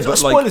fair, yeah, but, like-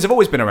 spoilers have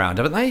always been around,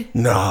 haven't they?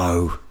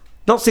 No.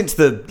 Not since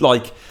the,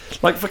 like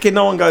fucking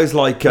no one goes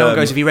like... No one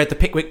goes, have you read the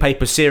Pickwick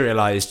Papers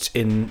serialised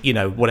in,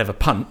 whatever,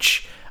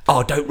 Punch?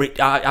 Oh, don't read...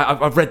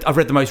 I've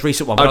read the most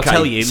recent one, but I'll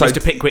tell you,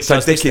 Mr. Pickwick So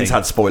does this Dickens thing.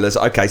 had spoilers.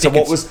 Okay, so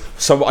Dickens- what was...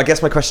 So I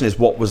guess my question is,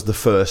 what was the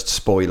first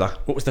spoiler?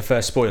 What was the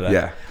first spoiler?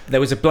 Yeah. There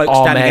was a bloke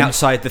Oh, standing man.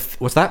 outside the...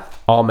 What's that?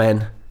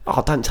 Amen.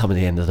 Oh, don't tell me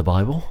the end of the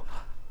Bible.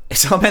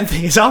 Is Amen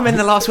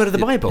the last word of the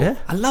Bible? Yeah.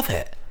 I love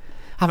it.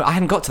 I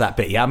hadn't got to that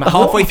bit yet. I'm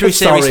halfway through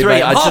Series 3.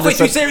 mate, I I'm should halfway have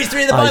through said- Series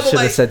 3 of the I Bible, should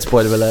have mate. said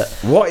spoiler alert.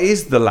 What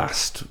is the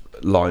last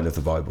line of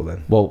the Bible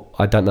then? Well,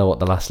 I don't know what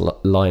the last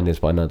line is,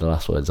 but I know the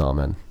last word's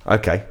amen.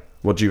 Okay,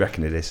 what do you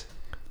reckon it is?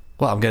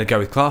 Well, I'm going to go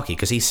with Clarkey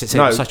because he's such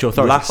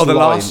authority.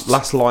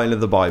 Last line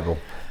of the Bible.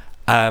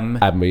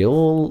 And we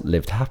all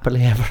lived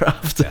happily ever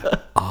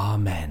after.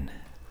 Amen.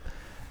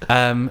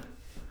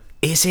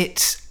 Is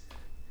it?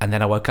 And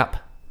then I woke up.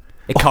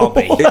 It can't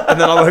be. And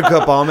then I woke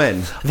up,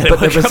 amen.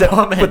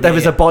 But there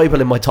was a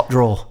Bible in my top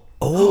drawer.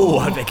 Oh,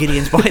 I bet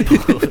Gideon's Bible.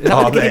 Is that where the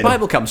Amen. Gideon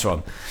Bible comes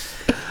from?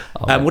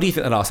 What do you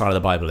think the last line of the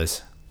Bible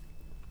is?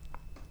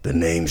 The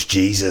name's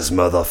Jesus,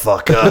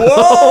 motherfucker.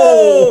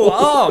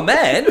 Oh,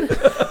 amen.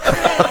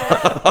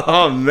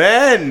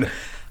 Amen.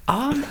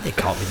 It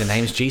can't be the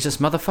name's Jesus,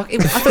 motherfucker.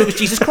 I thought it was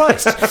Jesus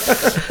Christ.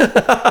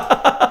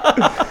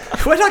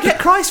 Where did I get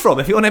Christ from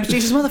if your name's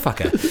Jesus,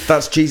 motherfucker?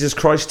 That's Jesus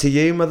Christ to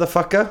you,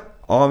 motherfucker.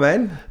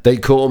 Amen. They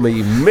call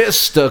me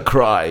Mr.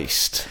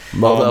 Christ,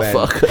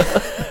 motherfucker.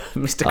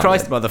 Mr.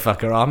 Christ,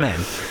 motherfucker, amen.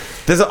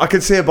 I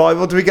can see a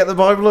Bible. Do we get the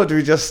Bible or do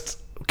we just...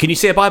 Can you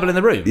see a Bible in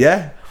the room?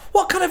 Yeah?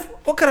 What kind of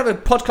a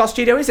podcast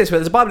studio is this where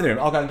there's a Bible in the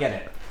room? I'll go and get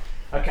it.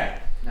 Okay,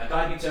 now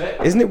guide me to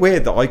it. Isn't it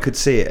weird that I could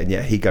see it and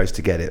yet he goes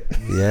to get it?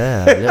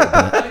 Yeah, a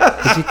little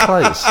bit. Is he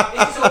close?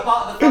 This is all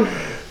part of the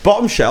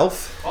Bottom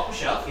shelf. bottom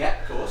shelf,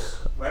 yeah, of course,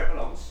 where it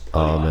belongs.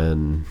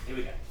 Amen. Here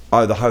we go.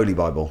 Oh, the Holy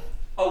Bible.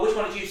 Oh, which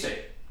one did you see?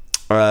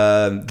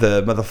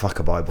 The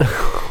motherfucker Bible.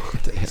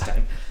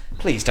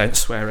 Please don't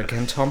swear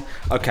again, Tom.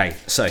 Okay,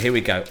 so here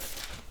we go.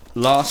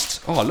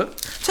 Last. Oh, look.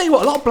 Tell you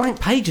what, a lot of blank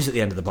pages at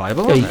the end of the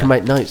Bible. Yeah, aren't you can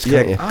make notes,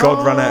 can't you?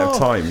 God ran out of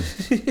time.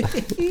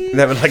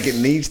 Never like it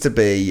needs to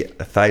be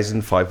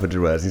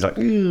 1,500 words. He's like,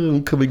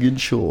 I'm coming in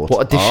short.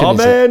 What edition is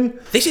it? Amen.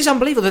 This is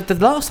unbelievable. The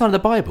last line of the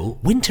Bible,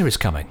 winter is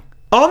coming.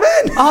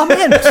 Amen.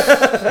 Amen.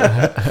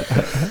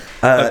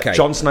 Okay.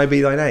 Jon Snow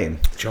be thy name.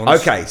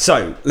 Okay,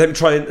 so let me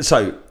try and...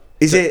 So,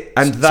 is it,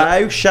 and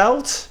thou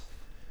shalt?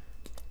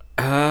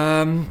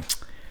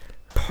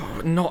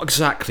 Not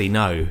exactly.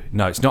 No,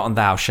 it's not. And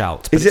thou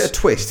shalt. but Is it a it's-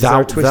 twist? Is Thou-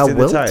 there a twist thou in the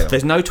wilt? tail?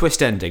 There's no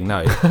twist ending.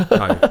 No.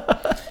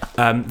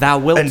 Thou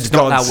wilt. And not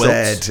God thou wilt.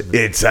 said,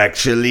 it's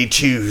actually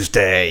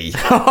Tuesday,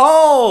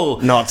 Oh,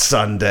 not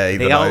Sunday.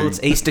 the old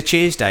Easter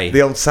Tuesday,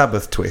 The old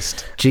Sabbath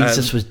twist.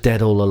 Jesus was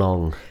dead all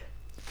along.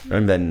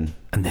 And then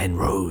and then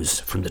rose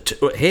from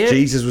the here.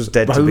 Jesus was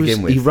dead to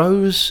begin with. He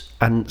rose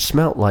and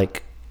smelt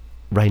like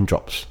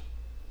raindrops.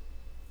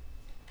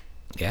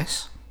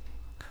 Yes.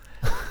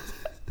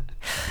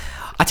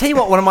 I tell you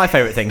what, one of my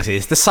favourite things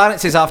is the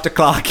silences after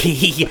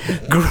Clarkey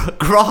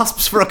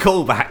grasps for a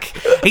callback.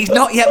 He's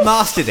not yet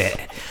mastered it.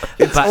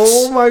 It's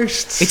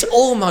almost...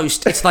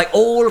 It's like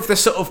all of the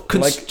sort of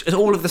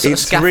all of the sort of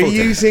It's scaffolding.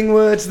 reusing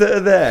words that are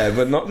there,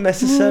 but not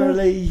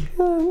necessarily...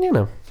 You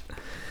know,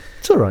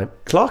 it's all right.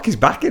 Clark is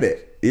back in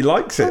it. He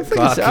likes it. I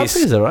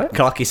think it's all right.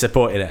 Clarkey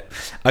supported it.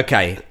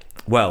 Okay,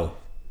 well,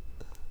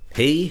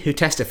 he who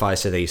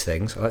testifies to these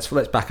things. Let's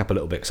back up a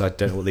little bit because I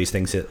don't know what these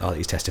things are that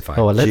he's testifying.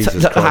 Oh, well, let's,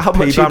 Jesus Christ. how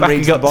much P-Bam you backing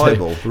reads the up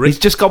Bible. to? He's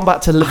just gone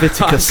back to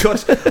Leviticus.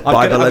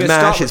 Bible and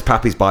mash, it's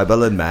Pappy's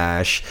Bible and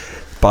mash.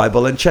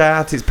 Bible and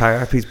chat, it's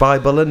Pappy's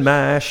Bible and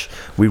mash.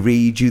 We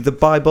read you the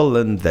Bible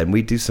and then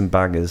we do some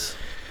bangers.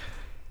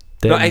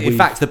 No, in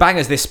fact, the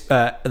bangers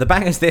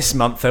this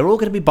month are all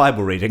going to be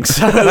Bible readings.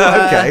 So,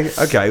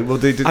 Okay, we'll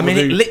do. I mean,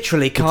 we'll it do-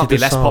 literally can't do be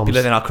less Psalms.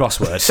 popular than our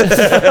crosswords.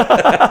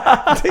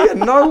 Yeah,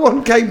 no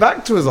one came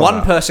back to us on One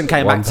that. person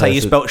came One back to say you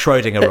person. spelt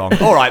Schrodinger wrong.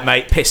 All right,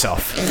 mate, piss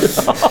off. Is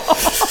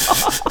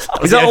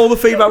that all the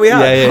feedback we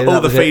had? Yeah, all that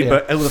the was it,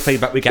 feedback, all the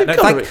feedback we get. No,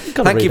 Gotta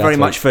thank read you very that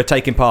much tweet. for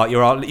taking part.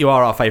 You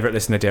are our favourite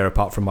listener, dear,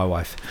 apart from my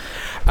wife.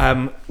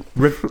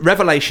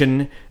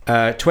 Revelation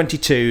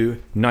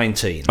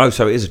 22:19. Oh,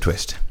 so it is a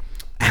twist.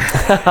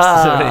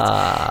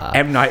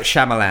 M. Night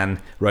Shyamalan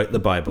wrote the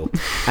Bible.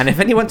 And if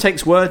anyone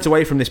takes words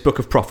away from this book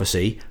of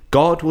prophecy,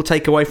 God will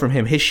take away from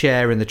him his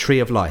share in the tree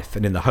of life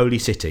and in the holy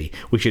city,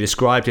 which are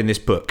described in this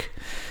book.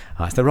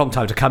 It's the wrong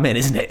time to come in,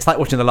 isn't it? It's like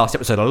watching the last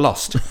episode of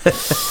Lost.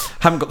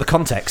 Haven't got the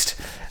context.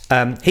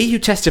 He who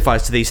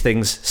testifies to these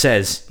things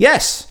says,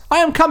 yes, I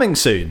am coming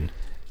soon.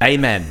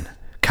 Amen.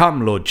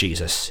 Come, Lord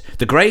Jesus.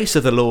 The grace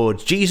of the Lord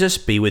Jesus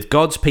be with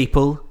God's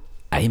people.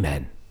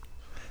 Amen.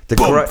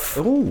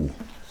 Ooh,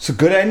 it's a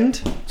good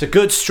end. It's a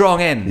good,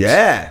 strong end.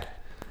 Yeah.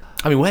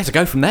 I mean, where to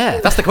go from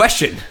there? That's the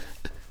question.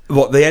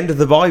 What, the end of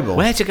the Bible?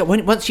 Where to go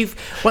once you've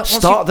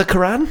Start the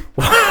Quran.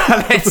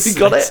 Let's, We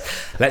got it.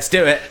 Let's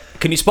do it.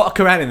 Can you spot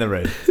a Quran in the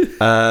room?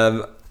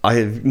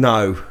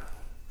 No,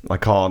 I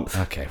can't.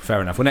 Okay,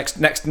 fair enough. Well,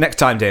 next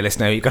time, dear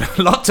listener, you've got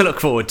a lot to look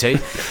forward to.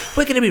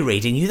 We're going to be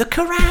reading you the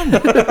Quran.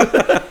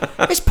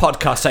 This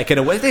podcast's taken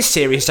a this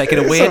series taken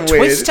a weird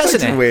twist,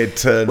 hasn't it? A weird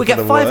turn. We for get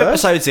the 5 worse.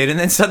 episodes in, and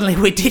then suddenly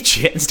we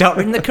ditch it and start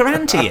reading the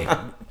Quran to you.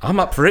 I'm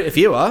up for it if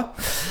you are.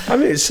 I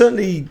mean, it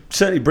certainly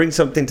brings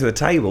something to the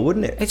table,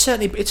 wouldn't it? It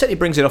certainly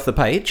brings it off the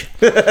page.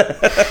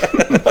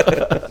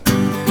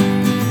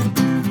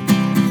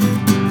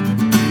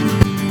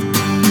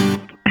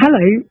 Hello,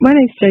 my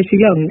name's Josie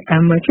Long,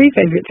 and my 3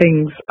 favourite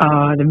things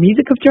are the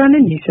music of Joanna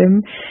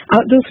Newsom,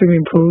 outdoor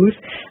swimming pools,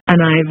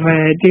 and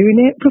either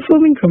doing it,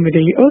 performing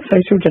comedy, or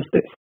social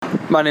justice.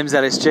 My name's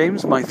Ellis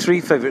James. My 3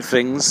 favourite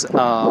things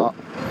are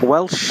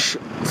Welsh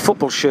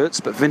football shirts,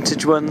 but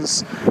vintage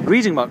ones,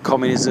 reading about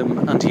communism,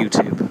 and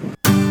YouTube.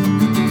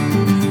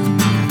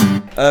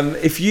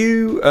 If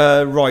you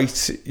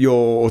write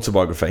your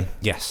autobiography,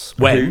 Yes.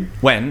 When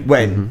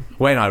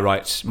I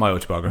write my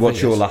autobiography.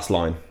 what's your yes. last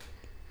line?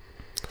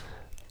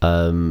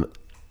 Um,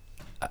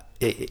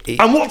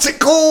 And what's it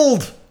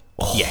called?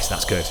 Yes,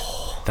 that's good.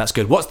 That's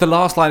good. What's the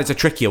last line? It's a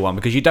trickier one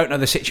because you don't know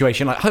the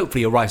situation. Like,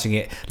 hopefully, you're writing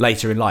it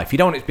later in life. You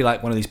don't want it to be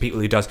like one of these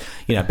people who does,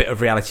 a bit of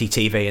reality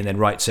TV and then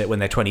writes it when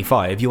they're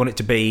 25. You want it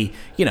to be,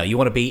 you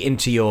want to be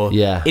into your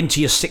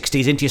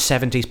 60s, into your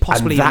 70s,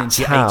 possibly and even that's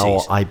into your how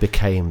 80s. I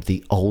became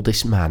the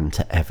oldest man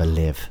to ever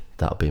live.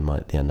 That'll be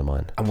the end of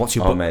mine. And what's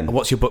your book? Amen.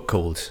 What's your book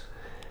called?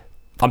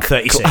 I'm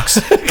 36.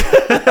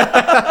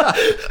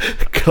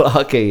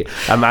 Clarky,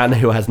 a man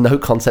who has no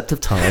concept of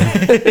time.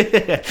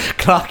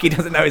 Clarky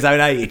doesn't know his own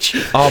age.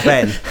 Our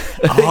Ben.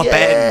 Oh,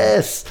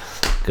 Yes,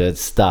 good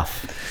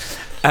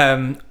stuff.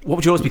 Ben. What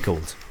would yours be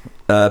called?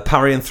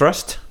 Parry and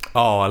thrust.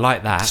 Oh, I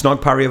like that.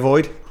 Snog, parry,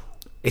 avoid.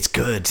 It's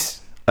good.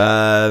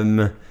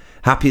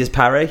 Happy as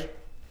Parry.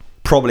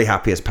 Probably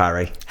happy as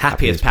Parry.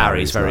 Happy as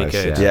Parry is very nice,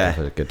 good. Yeah.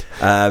 very good.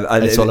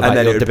 And It's all about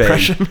then your it would be,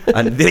 depression.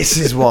 and this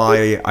is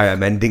why I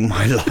am ending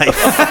my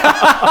life.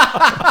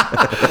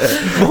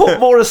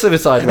 more a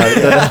suicide note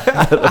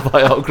than a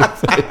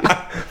biography.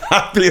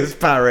 Happy as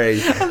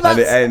Parry. And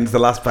it ends, the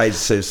last page,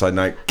 suicide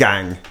note,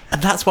 gang.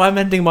 And that's why I'm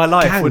ending my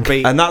life would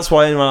be... And that's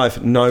why in my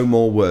life, no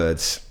more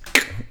words.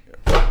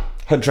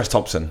 Huntress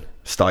Thompson,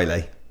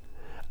 Stiley.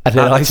 And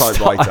then At the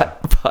typewriter.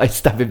 I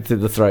stab him through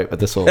the throat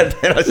with the sword. And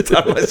then I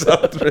stab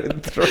myself through the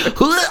throat.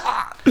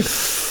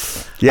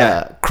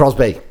 Yeah.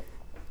 Crosby.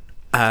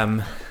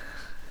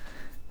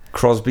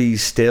 Crosby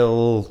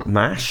still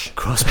mash.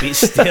 Crosby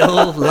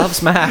still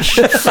loves MASH.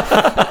 And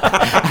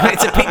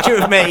it's a picture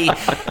of me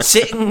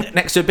sitting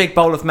next to a big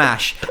bowl of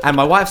MASH, and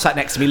my wife sat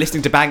next to me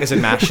listening to Bangers and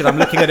MASH, and I'm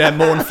looking at her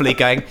mournfully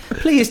going,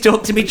 "Please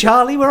talk to me,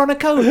 Charlie, we're on a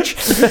coach."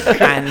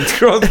 And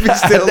Crosby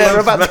still They're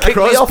loves about to mash. kick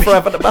me off for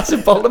having a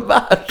massive bowl of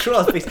mash.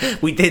 Crosby,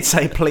 we did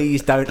say,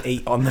 please don't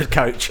eat on the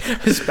coach,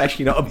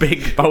 especially not a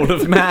big bowl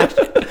of MASH.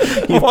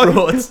 You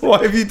brought...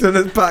 Why have you done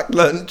a packed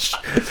lunch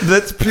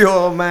that's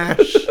pure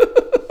mash?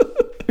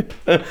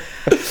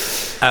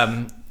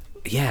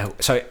 Yeah,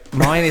 so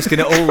mine is going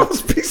to all...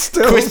 Crosby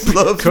still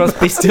loves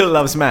Crosby still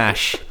loves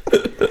MASH.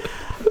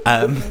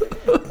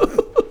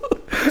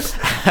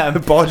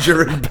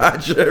 Bodger and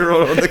Badger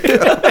are on the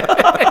cover.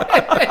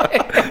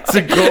 It's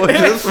a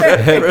gorgeous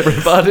reference.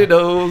 Everybody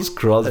knows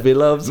Crosby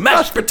loves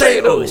Mashed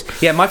potatoes.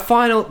 Yeah, my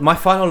final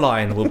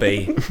line will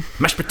be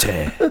mashed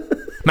potato,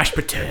 mashed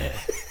potato,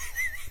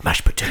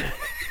 mashed potato.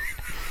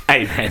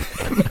 Amen.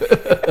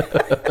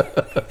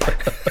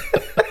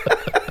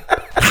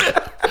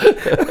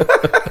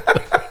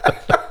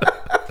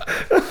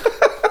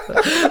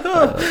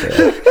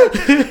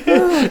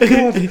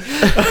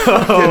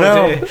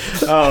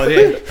 Oh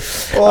dear.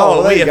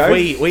 Oh, there you go.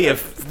 we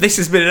have. This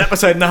has been an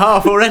episode and a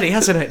half already,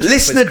 hasn't it?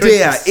 Listener It's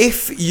dear,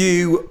 Christmas.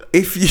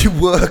 if you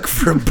work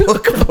for a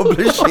book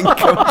publishing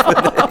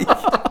company,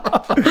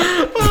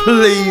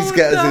 please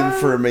get us in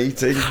for a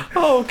meeting.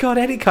 Oh God,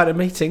 any kind of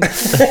meeting.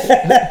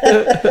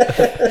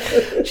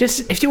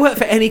 Just if you work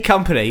for any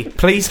company,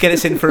 please get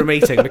us in for a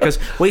meeting because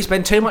we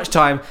spend too much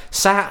time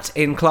sat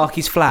in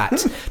Clarky's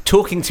flat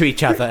talking to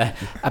each other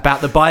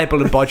about the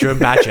Bible and Bodger and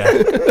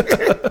Badger.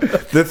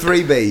 The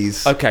 3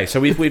 Bs. Okay, so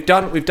we've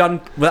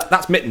done. Well,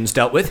 that's Mittens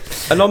dealt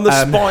with. And on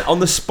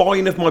the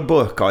spine of my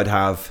book, I'd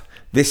have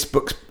this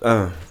book's.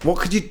 What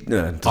could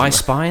you? I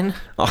Spine.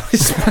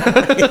 It's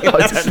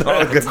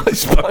not a good.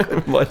 It's not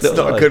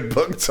a good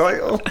book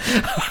title.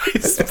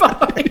 It's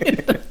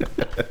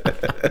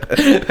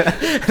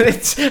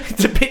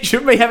a picture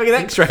of me having an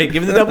X-ray and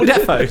giving the double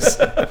defos.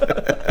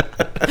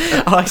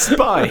 my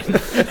spine.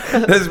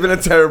 There's been a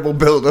terrible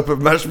build-up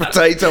of mashed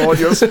potato on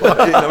your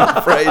spine, I'm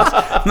afraid.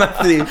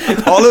 Matthew,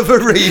 Oliver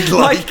Reed,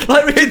 like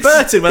Richard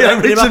Burton, when yeah, they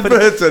opened him up Richard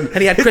Burton.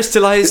 and he had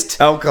crystallised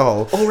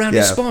alcohol all round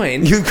his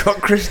spine. You've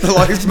got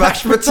crystallised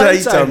mashed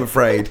potato, I'm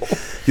afraid.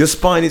 Your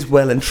spine is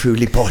well and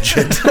truly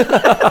bodgered.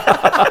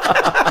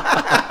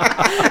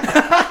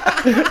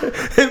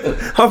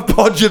 I've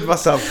bodgered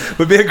myself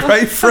would be a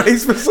great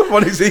phrase for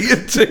someone who's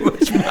eaten too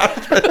much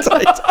mashed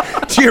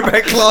potato. Do you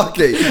remember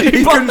Clarkey?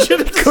 He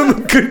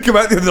couldn't come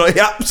out the other night. He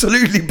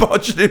absolutely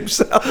bodgered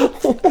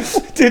himself.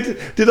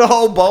 did a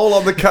whole bowl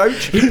on the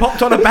coach. He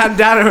popped on a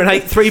bandana and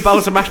ate 3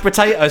 bowls of mashed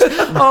potatoes.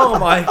 Oh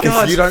my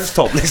God. If you don't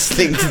stop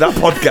listening to that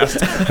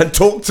podcast and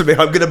talk to me,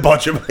 I'm going to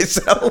bodger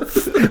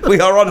myself. We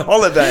are on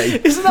holiday.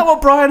 Isn't that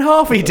what Brian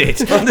Harvey did?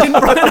 Didn't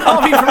Brian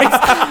Harvey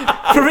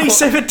from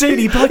E17,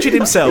 he bodgered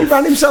himself? He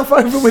ran himself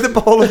over with a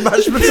bowl of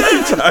mashed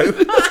potato.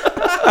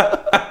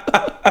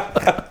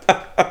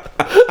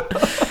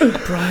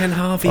 Brian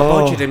Harvey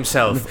bodgered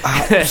himself.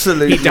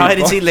 Absolutely. He died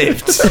as he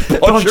lived.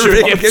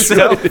 Bodgering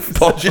himself.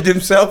 Bodgered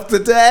himself to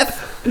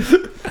death.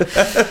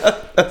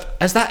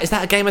 Is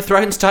that a Game of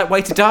Thrones type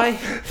way to die?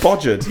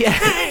 Bodgered.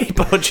 Yeah, he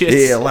bodgered.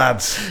 Here,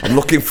 lads, I'm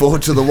looking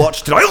forward to the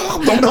watch tonight.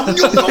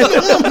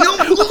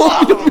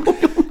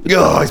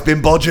 Oh, he's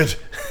been bodgered.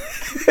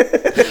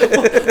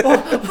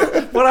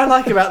 What I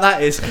like about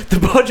that is the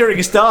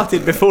bodgering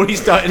started before he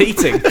started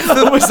eating.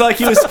 Almost like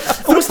he was.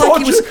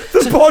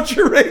 The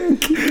bodgering.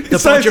 The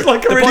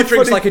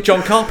bodgering's like a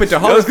John Carpenter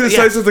horror. I was going to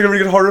say something, a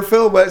really good horror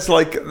film where it's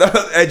like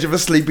the edge of a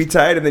sleepy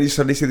town, and then you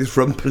suddenly see this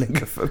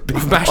rumpling of a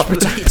big mashed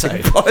potato.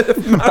 Big pot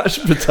of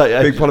mashed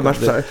potato. Big pot of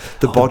mashed potato.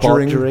 The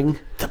bodgering.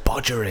 The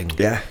bodgering.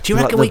 Yeah. Do you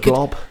reckon like we could?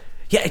 blob?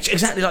 Yeah,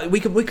 exactly. Like we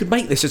could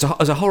make this as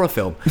a horror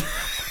film.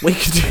 We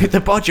could do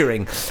the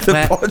bodgering.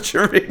 Bodgering's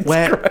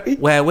great.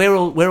 Where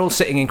we're all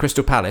sitting in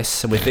Crystal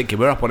Palace and we're thinking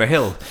we're up on a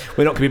hill.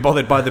 We're not going to be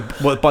bothered by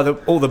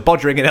all the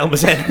bodgering in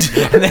Elmer's End,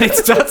 and then it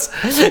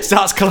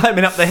starts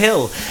climbing up the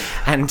hill.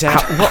 And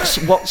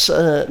what's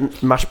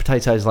mashed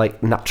potatoes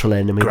like natural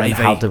enemy? gravy.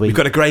 How do We've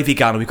got a gravy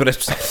gun. We've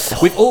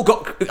all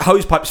got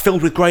hose pipes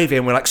filled with gravy,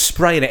 and we're like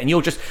spraying it. And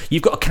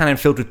you've got a cannon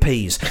filled with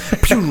peas.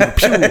 Pew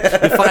pew.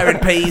 You're firing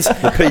peas.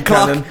 The pea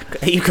cannon.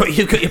 You've got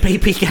your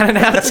PP cannon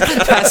out.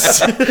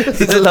 That's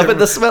loving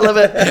the smell of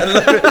it.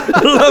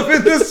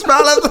 Loving the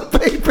smell of the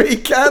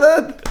PP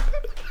cannon.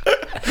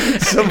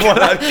 Someone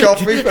had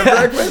coffee for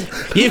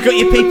breakfast. You've got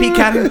your PP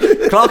cannon.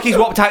 Clarky's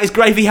whopped out his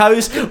gravy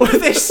hose. Well,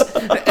 this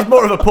is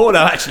more of a porno,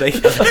 actually.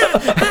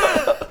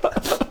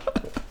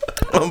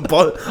 I'm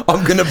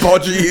going to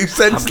bodger you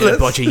senseless. I'm going to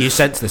bodger you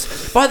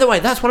senseless. By the way,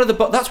 that's one of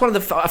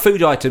the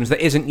food items that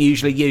isn't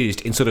usually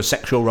used in sort of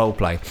sexual role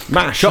play.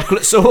 Mash.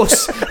 Chocolate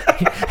sauce.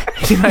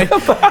 You know,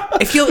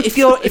 if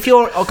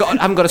you're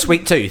haven't got a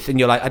sweet tooth and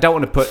you're like, I don't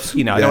want to put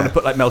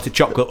like melted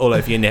chocolate all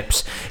over your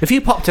nips. If you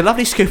popped a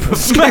lovely scoop of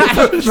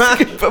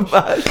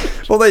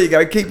mash. Well, there you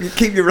go.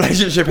 Keep your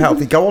relationship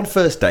healthy. Go on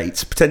first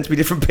dates. Pretend to be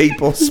different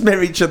people.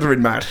 Smear each other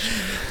in mash.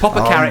 Pop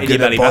a carrot in your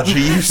belly button.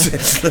 You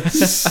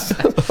senseless.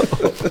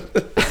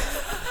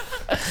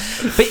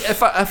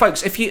 But,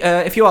 folks, if you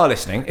are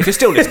listening, if you're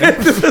still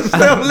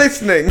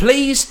listening,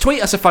 please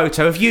tweet us a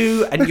photo of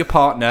you and your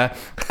partner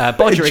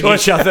bodgering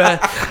each other,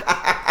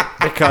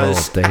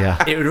 because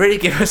it would really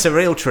give us a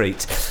real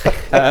treat. For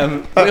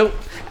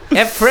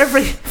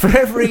every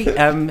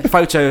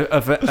photo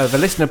of a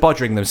listener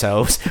bodgering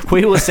themselves,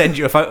 we will send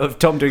you a photo of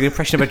Tom doing an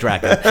impression of a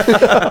dragon.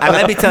 And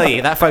let me tell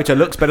you, that photo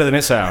looks better than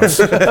it sounds.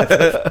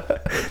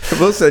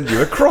 We'll send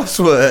you a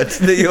crossword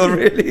that you'll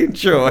really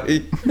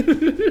enjoy.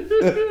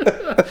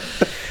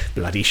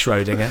 Bloody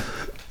Schrödinger.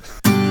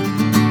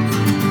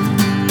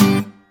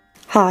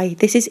 Hi,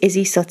 this is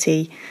Izzy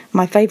Sutty.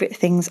 My favourite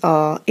things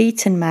are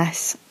Eton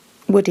Mess,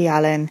 Woody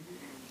Allen,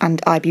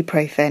 and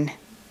ibuprofen.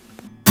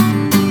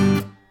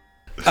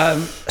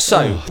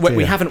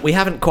 We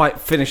haven't quite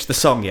finished the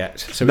song yet.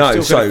 So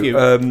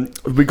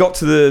we got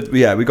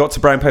to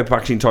brown paper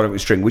packaging tied up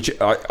with string, which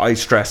I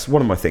stress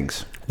one of my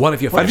things. One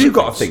of your favourite. Have you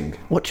got a thing?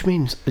 What do you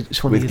mean?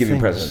 It's one with of your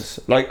giving things? presents.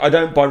 Like, I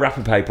don't buy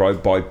wrapping paper. I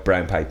buy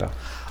brown paper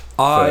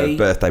for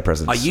birthday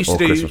presents. I used to or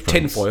do Christmas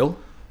presents. tinfoil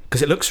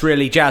because it looks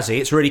really jazzy.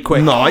 It's really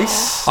quick.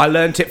 Nice. I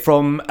learnt it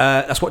from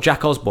that's what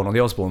Jack Osborne on the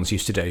Osbournes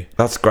used to do.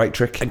 That's a great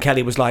trick. And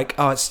Kelly was like,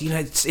 "Oh,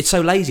 it's so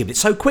lazy, but it's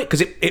so quick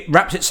because it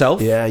wraps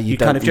itself. Yeah, you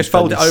kind of just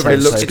fold it over. It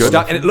looks good,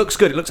 and it looks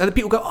good. And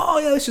people go, "Oh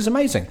yeah, this is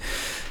amazing."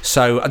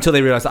 So until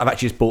they realise that I've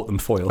actually just bought them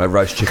foil.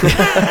 Roast chicken.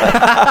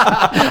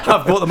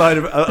 I've bought them a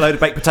load of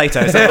baked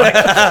potatoes. They're like,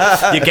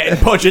 "You're getting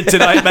podgered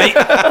tonight, mate.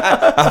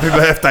 Happy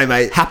birthday,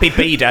 mate. Happy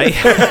B-Day."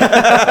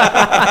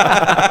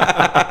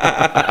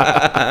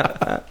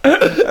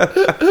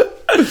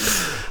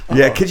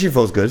 Yeah, kitchen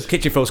foil's good.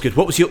 Kitchen foil's good.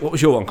 What was your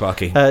one,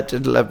 Clarky?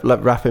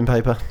 Wrapping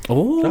paper.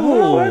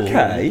 Oh,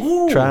 okay.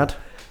 Trad.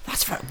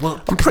 That's very,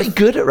 well. I'm pretty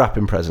good at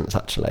wrapping presents,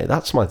 actually.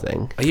 That's my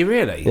thing. Are you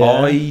really? Yeah.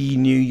 I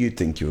knew you'd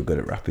think you were good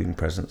at wrapping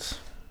presents.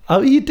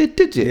 Oh, you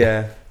did you?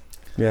 Yeah.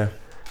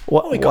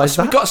 Why is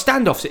that? We've got a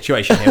standoff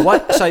situation here.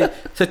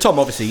 So Tom,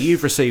 obviously,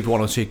 you've received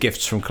one or two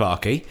gifts from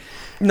Clarky.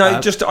 No,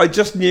 I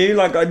just knew.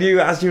 Like I knew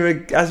as you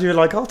were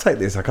like, I'll take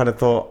this. I kind of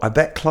thought, I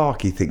bet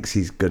Clarky thinks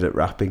he's good at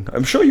rapping.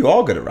 I'm sure you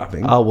are good at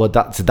rapping. Oh well,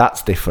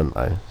 that's different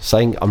though.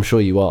 Saying I'm sure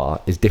you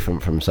are is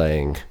different from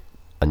saying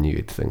I knew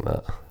you'd think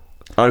that.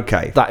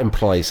 Okay, that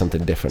implies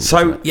something different.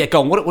 So yeah,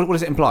 go on. What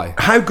does it imply?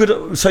 How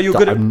good? So you're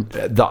good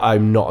at that.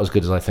 I'm not as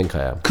good as I think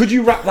I am. Could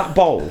you rap that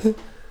bowl?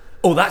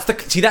 Oh, that's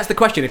the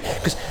question.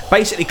 Because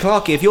basically,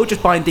 Clarky, if you're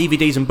just buying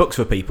DVDs and books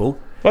for people.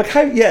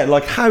 How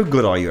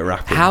good are you at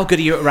rapping? How good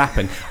are you at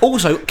rapping?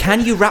 Also,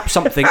 can you rap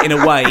something in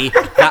a way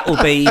that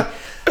will be...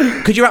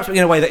 Could you rap something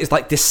in a way that is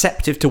like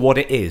deceptive to what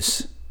it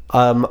is?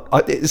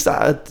 Is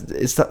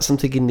that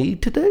something you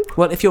need to do?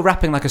 Well, if you're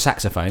rapping like a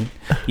saxophone,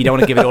 you don't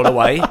want to give it all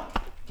away.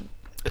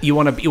 You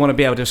want to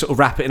be able to sort of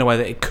rap it in a way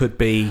that it could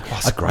be.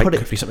 That's great.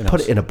 Could be something else.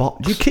 Put it in a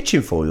box. Do you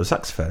kitchen foil your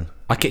saxophone?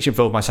 I kitchen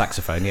foiled my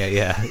saxophone.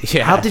 Yeah.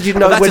 How did you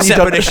know when you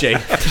done issue?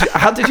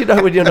 How did you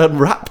know when you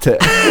unwrapped it?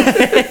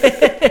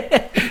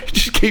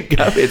 Just keep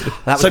going.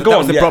 That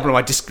was the problem.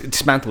 I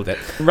dismantled it.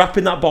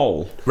 Wrapping that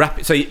bowl. Wrap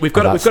it. So we've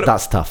got.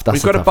 That's tough.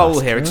 We've got a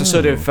bowl here. It's a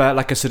sort of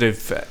like a sort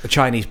of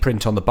Chinese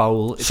print on the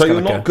bowl. So you're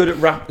not good at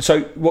rap.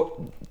 So what?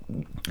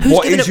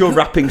 What is your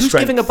rapping strength?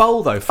 Who's giving a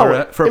bowl though for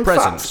a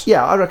present? Fact,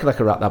 yeah, I reckon I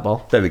could wrap that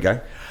bowl. There we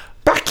go.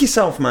 Back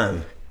yourself,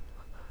 man.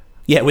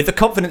 Yeah, with the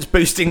confidence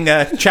boosting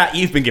chat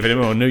you've been giving him.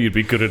 Oh, I knew you'd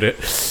be good at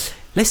it.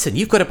 Listen,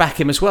 you've got to back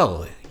him as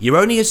well. You're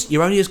only as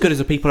good as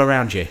the people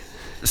around you.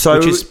 So,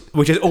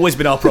 which has always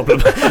been our problem.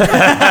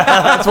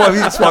 That's why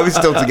we're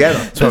still together.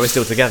 That's why we're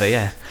still together.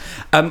 Yeah.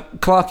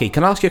 Clarky,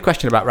 can I ask you a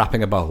question about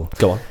wrapping a bowl?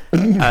 Go on.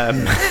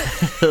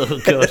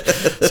 Oh God,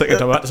 second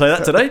time I had to say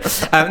that today.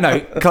 No,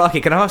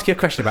 Clarky, can I ask you a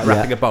question about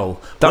wrapping a bowl?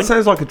 That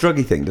sounds like a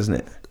druggy thing, doesn't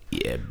it?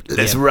 Yeah.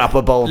 Let's wrap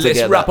a bowl together.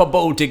 Let's wrap a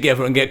bowl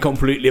together and get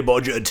completely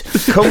budgeted.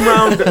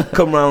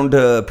 Come round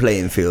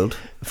playing field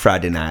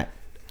Friday night.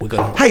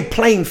 Hey,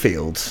 playing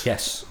fields.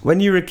 Yes. When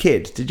you were a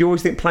kid, did you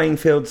always think playing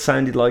fields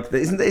sounded like?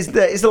 Is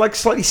there like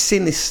slightly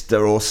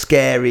sinister or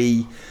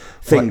scary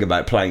thing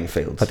about playing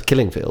fields? Like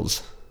Killing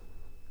Fields.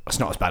 It's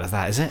not as bad as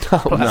that, is it?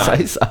 I wouldn't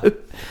say so.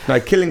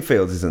 No, Killing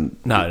Fields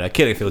isn't. No,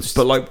 Killing Fields.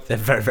 But like they're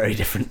very, very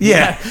different.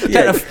 Yeah.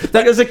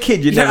 Like as a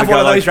kid, you never have one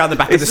of those round the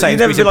back of the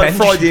Sainsbury's. You never be like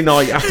Friday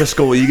night after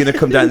school. You're going to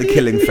come down the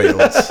Killing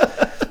Fields.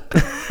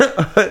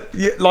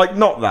 Like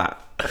not that.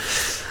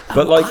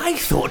 But like, I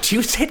thought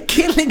you said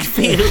Killing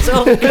Fields.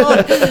 Oh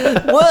God,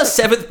 worst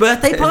 7th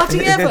birthday party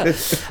ever.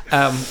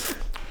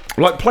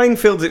 Like playing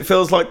fields, it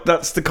feels like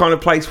that's the kind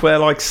of place where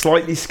like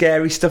slightly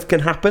scary stuff can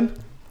happen.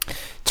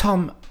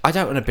 Tom, I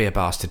don't want to be a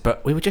bastard,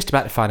 but we were just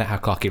about to find out how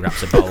Clarky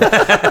wraps a bowl,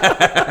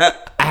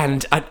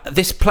 and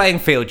this playing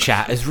field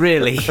chat has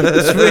really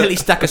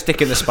stuck a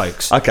stick in the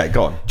spokes. Okay,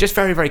 go on. Just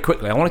very, very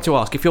quickly, I wanted to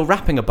ask if you're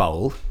wrapping a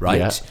bowl, right?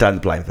 Yeah. Down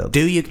the playing field.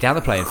 Do you down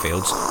the playing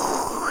fields?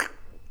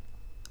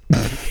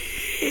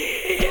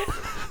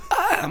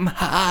 I'm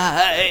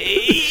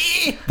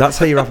high. That's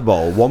how you wrap a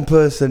bowl. One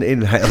person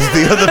inhales,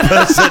 the other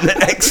person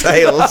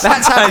exhales.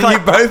 That's how you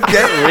both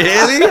get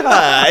really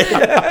high.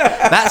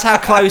 That's how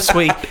close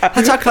we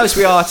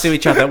are to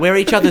each other. We're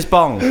each other's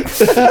bong.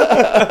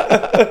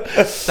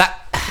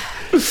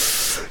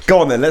 Go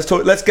on then. Let's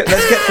talk. Let's get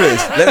through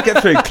this. Let's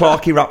get through.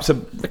 Clarky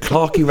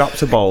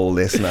wraps a bowl,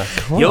 listener.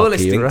 You're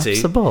listening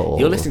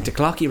to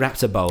Clarky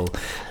Wraps a Bowl,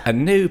 a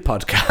new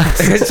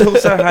podcast. It's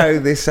also how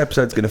this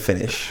episode's going to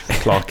finish.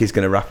 Clarky's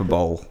going to wrap a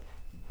bowl.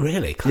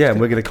 Really? Yeah, and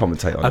we're going to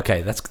commentate on it.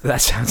 Okay,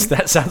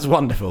 that sounds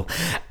wonderful.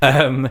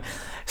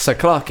 So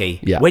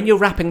Clarky, when you're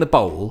wrapping the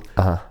bowl,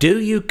 do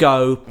you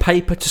go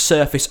paper to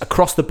surface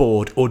across the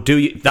board, or do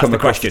you? That's the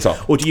question.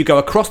 Or do you go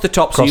across the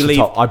top? So you leave.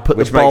 I put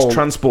which the bowl, makes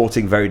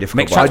transporting very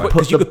difficult.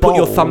 Because you could put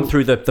your thumb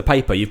through the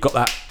paper. You've got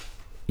that.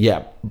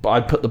 Yeah, but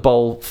I put the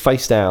bowl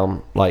face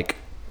down, like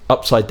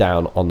upside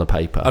down on the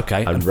paper.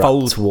 Okay, and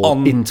fold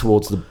in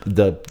towards the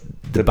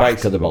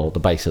back of the bowl,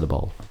 the base of the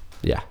bowl.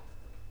 Yeah.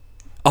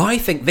 I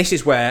think this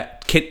is where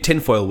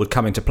tinfoil would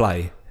come into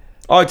play.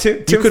 Oh,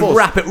 you could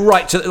wrap it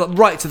right to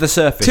the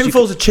surface.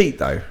 Tinfoil's a cheat,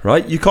 though,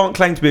 right? You can't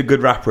claim to be a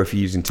good rapper if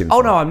you're using tinfoil.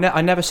 Oh no,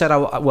 I never said I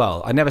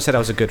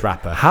was a good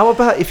rapper. How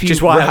about if you? Which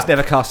is why I was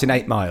never cast in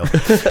 8 Mile.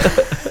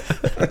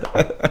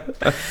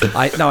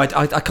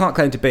 I can't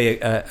claim to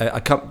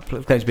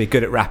be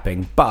good at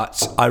rapping,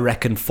 but I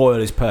reckon foil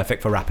is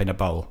perfect for wrapping a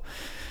bowl.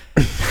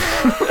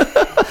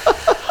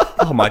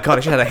 Oh my God!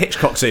 I just had a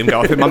Hitchcock zoom go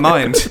off in my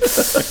mind.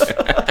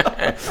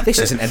 This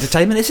isn't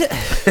entertainment, is it?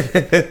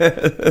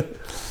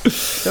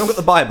 I've got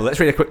the Bible. Let's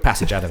read a quick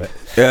passage out of it.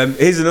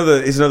 Here's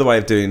another way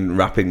of doing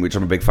rapping, which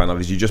I'm a big fan of.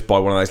 Is you just buy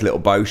one of those little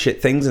bow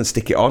shit things and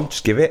stick it on.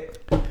 Just give it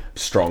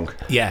strong.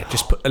 Yeah,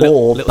 just put a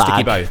little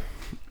sticky bow.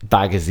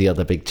 Bag is the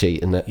other big cheat,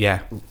 isn't it? Yeah.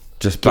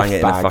 Just bang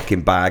it in a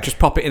fucking bag. Just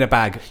pop it in a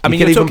bag. I mean,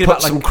 you can even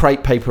put some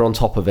crepe paper on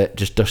top of it.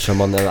 Just dust some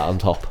on there on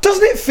top.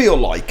 Doesn't it feel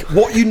like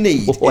what you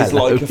need is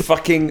like a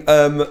fucking...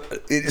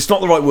 it's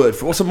not the right word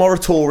for it. What's a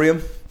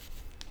moratorium?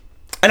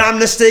 An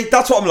amnesty.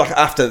 That's what I'm like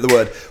after the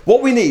word.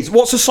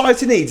 What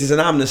society needs is an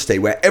amnesty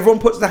where everyone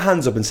puts their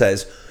hands up and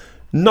says,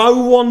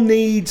 no one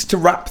needs to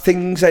wrap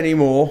things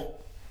anymore.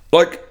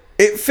 Like,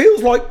 it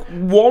feels like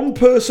one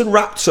person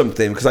wrapped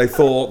something because they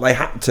thought they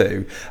had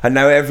to, and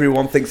now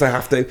everyone thinks they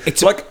have to.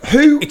 It's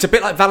who? It's a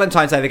bit like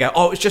Valentine's Day. They go,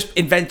 it's just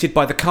invented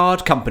by the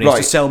card companies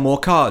to sell more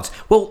cards.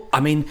 Well,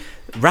 I mean,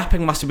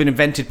 wrapping must have been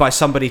invented by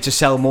somebody to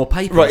sell more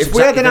paper. Right, if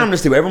we had an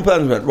amnesty where everyone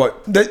put an amnesty, right,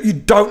 that you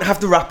don't have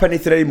to wrap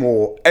anything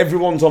anymore.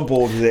 Everyone's on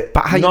board with it.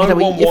 But how no you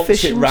one eat your wants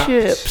fish it and wrapped,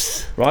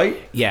 chips? right?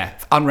 Yeah,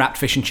 unwrapped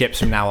fish and chips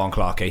from now on,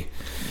 Clarky.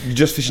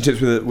 Just fish and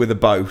chips with a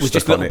bow. With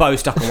just a little bow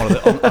stuck on one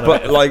of the.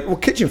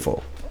 But kitchen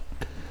fork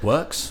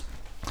works.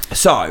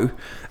 So,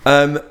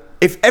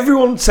 if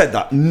everyone said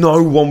that,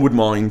 no one would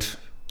mind.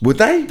 Would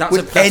they?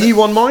 Would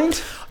anyone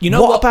mind? You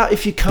know what about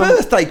if you come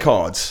birthday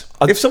cards?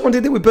 If someone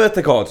did it with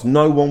birthday cards,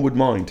 no one would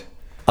mind.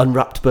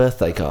 Unwrapped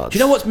birthday cards. Do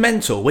you know what's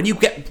mental? When you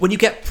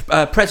get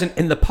a present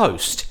in the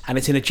post and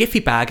it's in a jiffy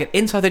bag, and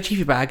inside the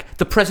jiffy bag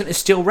the present is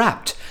still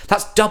wrapped.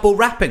 That's double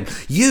wrapping.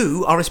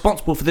 You are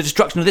responsible for the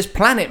destruction of this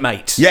planet,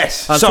 mate.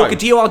 Yes. I'm talking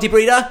to you, Auntie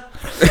Breeder.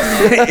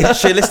 Is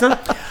she a listener?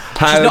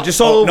 How to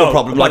solve a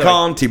problem like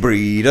Auntie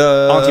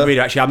Breeder. Auntie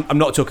Breeder, actually, I'm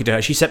not talking to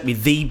her. She sent me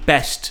the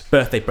best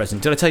birthday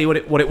present. Did I tell you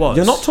what it was?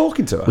 You're not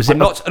talking to her?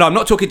 I'm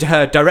not talking to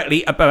her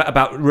directly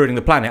about ruining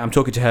the planet. I'm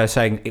talking to her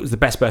saying it was the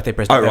best birthday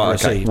present I've ever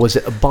received. Was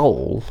it a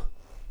bowl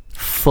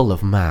full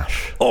of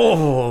mash?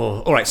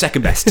 Oh, all right,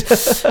 second best.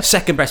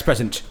 Second best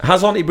present.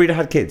 Has Auntie Breeder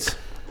had kids?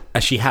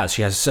 She has.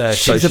 She has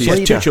she has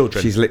 2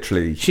 children. She's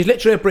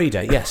literally a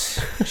breeder, yes.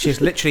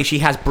 She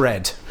has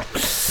bread.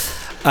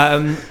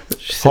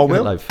 Whole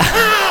milk.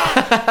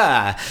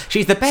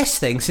 She's the best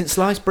thing since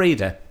sliced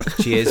breeder.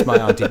 She is my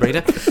Auntie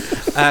Breeder.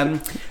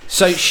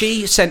 So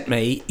she sent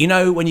me, you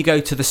know, when you go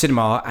to the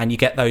cinema and you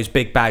get those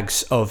big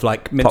bags of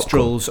like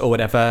minstrels or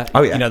whatever.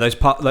 Oh yeah. You know those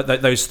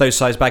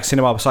size bags,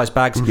 cinema size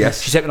bags.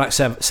 Yes. She sent me like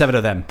seven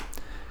of them.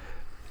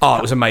 Oh,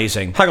 it was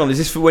amazing. Hang on, is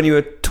this for when you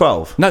were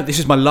 12? No, this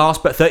is my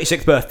last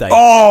 36th birthday.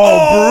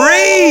 Oh,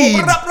 breed!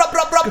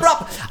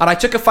 And I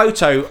took a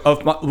photo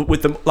of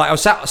with them. Like I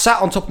was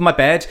sat on top of my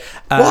bed.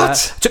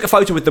 What? Took a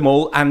photo with them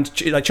all, and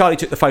Charlie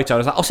took the photo. And I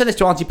was like, I'll send this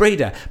to Auntie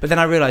Breeder. But then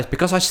I realised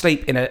because I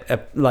sleep in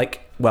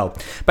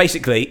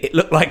basically it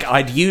looked like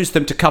I'd used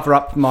them to cover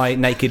up my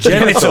naked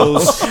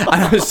genitals, and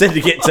I was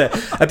sending it to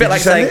a bit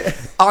like saying,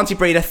 Auntie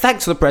Breeder,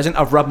 thanks for the present.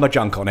 I've rubbed my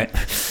junk on it.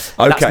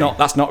 Okay,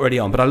 that's not really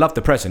on, but I love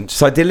the present.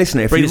 So, dear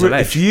listener,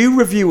 if you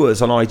review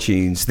us on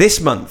iTunes this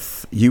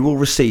month, you will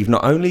receive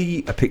not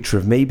only a picture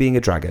of me being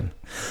a dragon,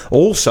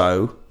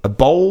 also a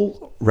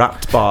bowl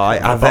wrapped by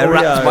our very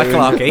own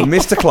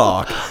Mr.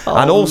 Clark,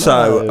 and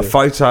also a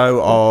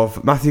photo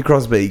of Matthew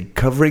Crosby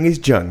covering his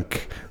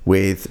junk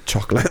with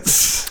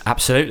chocolates.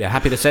 Absolutely, I'm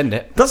happy to send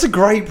it. That's a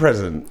great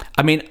present.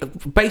 I mean,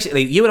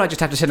 basically, you and I just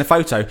have to send a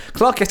photo.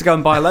 Clark has to go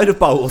and buy a load of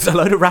bowls, a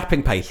load of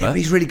wrapping paper. Yeah, but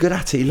he's really good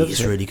at it.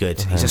 He's really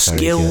good. He's a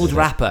skilled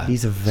rapper.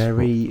 He's a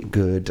very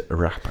good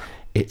rapper.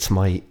 It's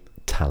my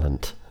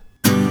talent.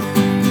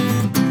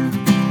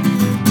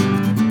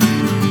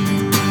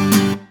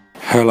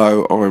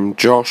 Hello, I'm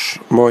Josh.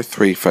 My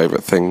 3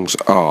 favourite things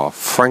are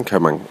Franco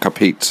Manca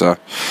pizza,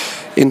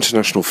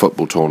 international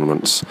football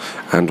tournaments,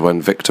 and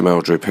when Victor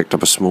Meldrew picked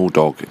up a small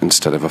dog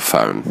instead of a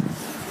phone.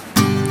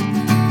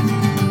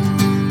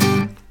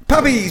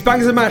 Puppies,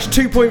 Bangers and Mash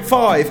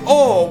 2.5.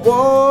 Oh,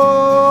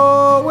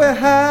 whoa, we're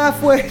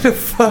halfway to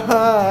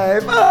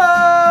 5.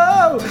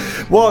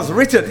 Oh, was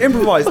written,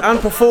 improvised,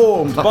 and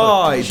performed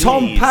by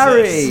Tom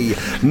Parry.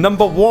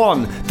 Number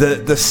 1,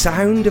 the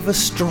sound of a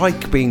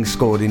strike being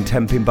scored in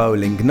Tenpin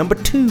Bowling. Number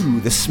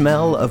 2, the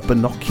smell of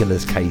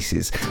binoculars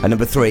cases. And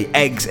number 3,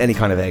 eggs, any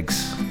kind of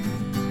eggs.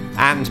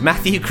 And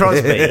Matthew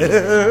Crosby,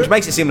 which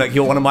makes it seem like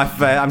you're one of my.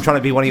 I'm trying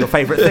to be one of your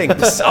favourite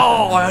things.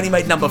 Oh, I only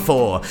made number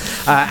 4.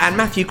 And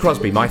Matthew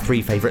Crosby, my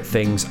 3 favourite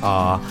things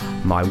are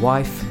my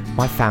wife,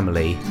 my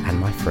family, and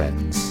my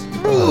friends.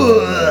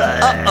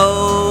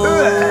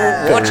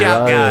 Watch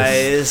out,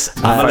 guys!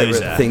 I'm a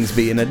loser. Things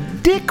being a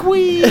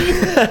dickweed.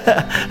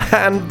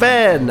 And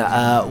Ben,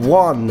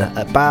 1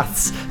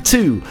 baths,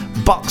 2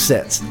 box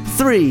sets,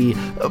 3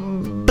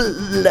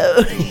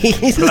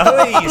 blowies.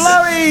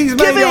 Blowies,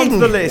 maybe onto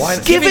the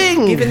list.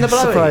 Giving the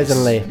blowies.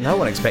 Surprisingly, no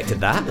one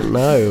expected that.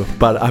 No,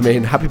 but I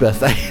mean, happy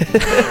birthday.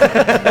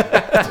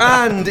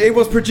 And it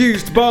was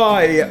produced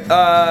by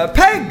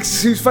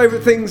Pegs, whose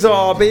favourite things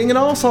are being an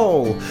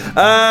arsehole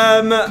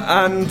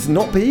and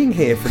not being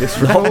here for this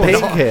role.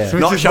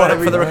 Not showing up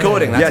for the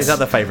recording. That's his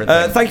other favourite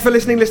thing. Thank you for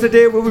listening, listener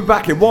dear. We'll be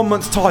back in 1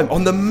 month's time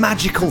on the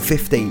magical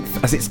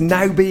 15th, as it's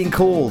now being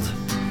called.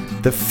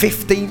 The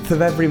 15th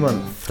of every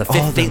month. The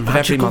 15th of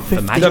every month.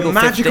 The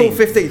magical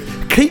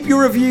 15th. Keep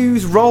your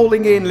reviews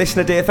rolling in,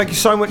 listener dear. Thank you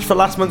so much for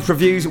last month's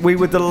reviews. We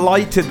were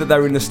delighted that they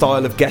were in the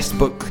style of guest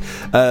book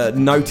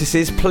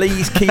notices.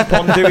 Please keep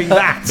on doing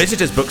that.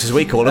 Visitors books, as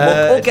we call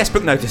them, or guest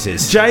book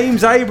notices.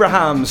 James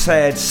Abraham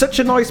said, such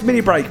a nice mini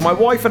break. My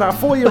wife and our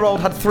 4-year-old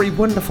had 3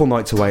 wonderful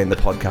nights away in the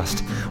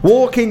podcast.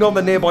 Walking on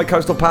the nearby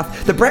coastal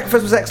path. The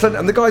breakfast was excellent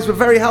and the guys were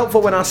very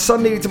helpful when our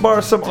son needed to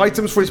borrow some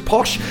items for his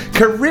posh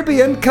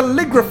Caribbean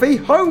calligraphy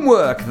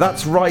homework.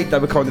 That's right, they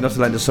were kind enough to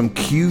lend us some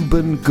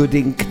Cuban Good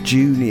Ink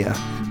Jr.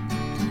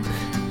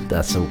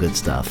 That's some good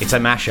stuff. It's a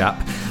mashup.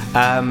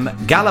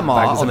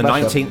 Gallimard on the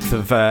Bangers 19th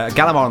of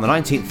Gallimard on the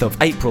 19th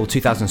of April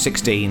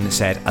 2016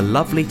 said, "A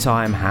lovely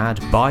time had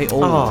by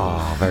all."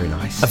 Oh, very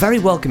nice. A very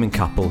welcoming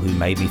couple who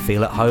made me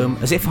feel at home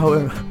as if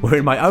I were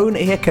in my own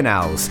ear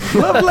canals.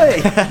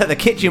 Lovely. The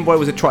kitchen boy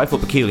was a trifle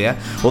peculiar,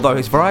 although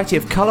his variety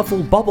of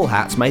colourful bobble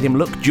hats made him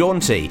look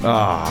jaunty.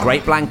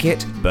 Great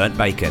blanket, burnt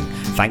bacon.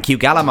 Thank you,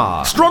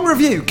 Gallimard. Strong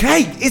review.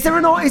 Kate, is there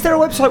a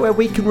website where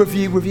we can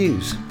review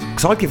reviews?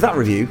 Because I'd give that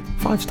review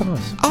 5 stars.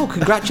 Oh,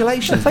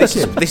 congratulations. Thank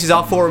you. This is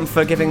our forum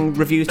for giving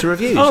reviews to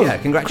reviews. Oh, yeah,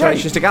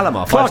 congratulations great. to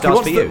Gallimard. 5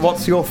 stars for you.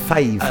 What's your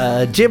fave?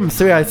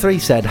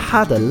 Jim303 said,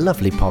 had a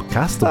lovely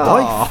podcast.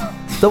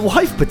 The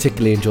wife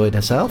particularly enjoyed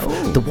herself.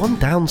 The one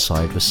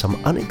downside was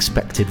some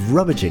unexpected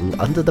rummaging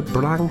under the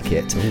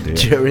blanket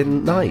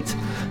during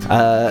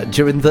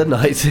the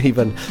night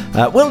even.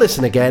 We'll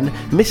listen again.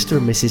 Mr.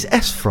 and Mrs.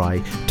 S.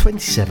 Fry,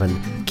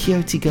 27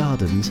 Quixote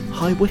Gardens,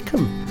 High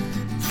Wycombe.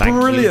 Thank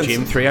you,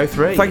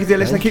 Jim303. Thank you, dear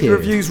listener. Thank Keep you. the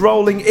reviews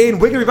rolling in.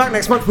 We're going to be back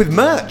next month with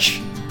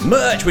merch.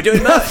 Merch, we're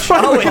doing merch.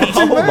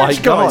 Oh, my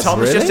God,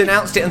 Tom's really? just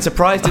announced it and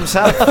surprised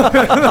himself.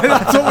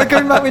 That's what we're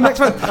going back with next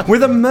month,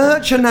 with a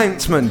merch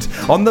announcement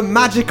on the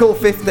magical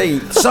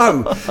 15th.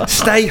 So,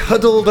 stay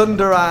huddled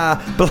under our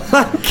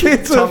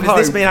blankets Tom, of does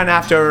this hope. mean I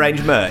have to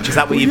arrange merch? Is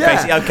that what you've Yeah.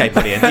 basically... Okay,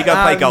 brilliant. You go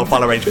play golf,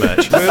 I'll arrange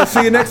merch. We'll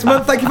see you next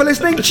month. Thank you for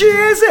listening.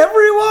 Cheers,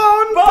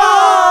 everyone.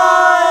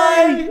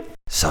 Bye.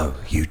 So,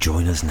 you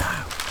join us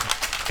now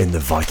in the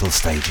vital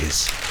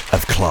stages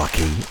of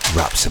Clarkey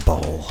Raps a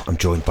Bowl. I'm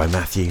joined by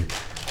Matthew.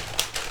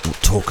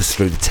 Talk us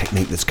through the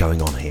technique that's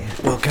going on here.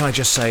 Well, can I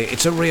just say,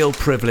 it's a real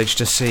privilege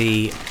to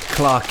see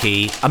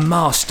Clarkey, a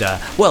master,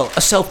 well,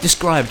 a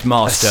self-described A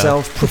master.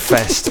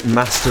 self-professed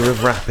master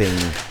of rapping.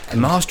 A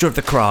master of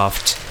the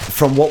craft.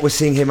 From what we're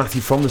seeing here,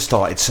 Matthew, from the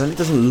start, it certainly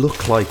doesn't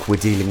look like we're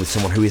dealing with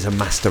someone who is a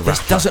master rapper.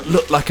 This doesn't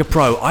look like a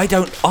pro. I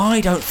don't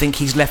think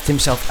he's left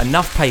himself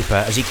enough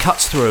paper as he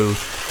cuts through.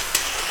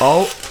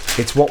 Oh,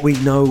 It's what we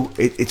know.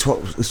 It's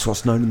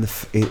what's known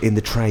in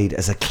the trade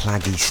as a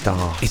claggy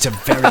star. it's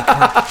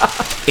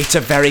a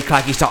very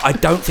claggy start. I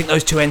don't think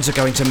those two ends are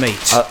going to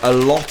meet. A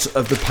lot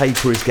of the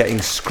paper is getting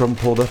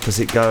scrumpled up as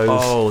it goes.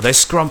 Oh,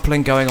 there's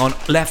scrumpling going on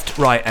left,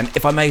 right, and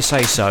if I may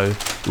say so,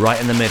 right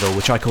in the middle,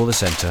 which I call the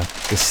centre.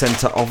 The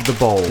centre of the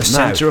bowl. The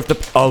centre of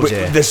the... Oh,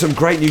 dear. There's some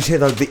great news here,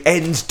 though. The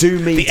ends do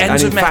meet. The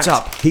ends and have in met fact,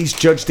 up. He's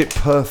judged it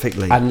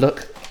perfectly. And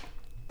look,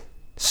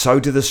 so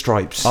do the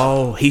stripes.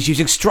 Oh, he's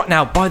using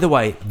Now, by the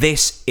way,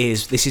 this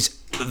is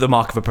the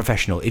mark of a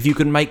professional. If you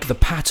can make the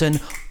pattern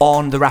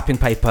on the wrapping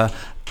paper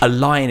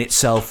align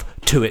itself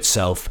to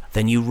itself,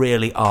 then you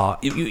really are...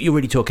 You're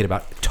really talking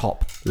about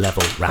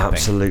top-level wrapping.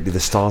 Absolutely. The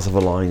stars have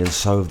aligned, and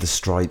so have the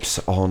stripes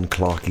on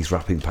Clarkey's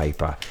wrapping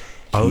paper.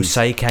 Oh,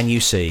 say can you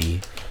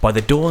see, by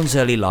the dawn's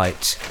early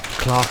light,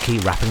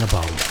 Clarkey wrapping a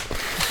bowl.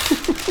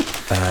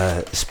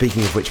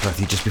 Speaking of which,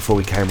 Matthew, just before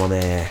we came on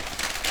air,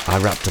 I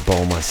wrapped a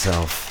bowl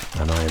myself,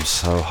 and I am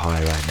so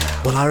high right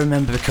now. Well, I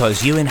remember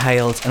because you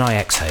inhaled and I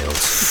exhaled.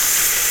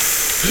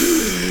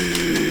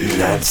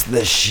 That's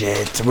the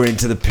shit. We're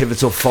into the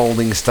pivotal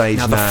folding stage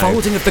now. Now, the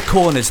folding of the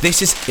corners,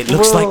 this is... It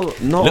looks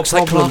like... not looks a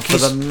like problem for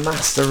Clarkey's... the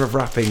master of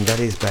rapping, that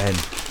is Ben.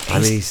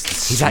 And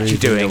He's actually smoothing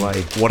doing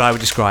away. what I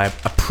would describe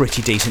a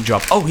pretty decent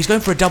job. Oh, he's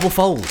going for a double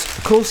fold.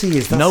 Of course he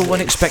is. No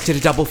one expected a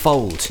double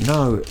fold.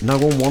 No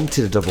one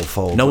wanted a double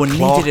fold. No but one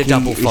needed a Clarkey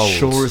double is fold.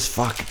 sure as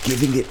fuck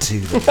giving it to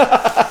them.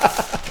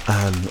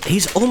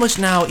 He's almost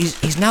now...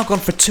 He's now gone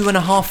for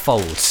 2.5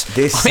 folds.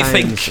 This I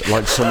sounds think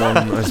like someone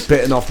has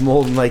bitten off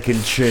more than they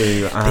can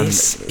chew. And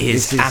this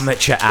is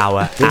amateur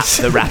hour at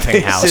the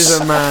wrapping house. This is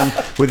a man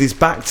with his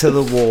back to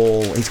the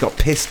wall. He's got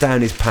piss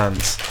down his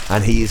pants,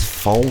 and he is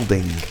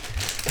folding.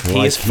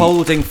 He is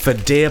folding for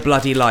dear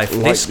bloody life.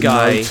 Like This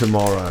guy... no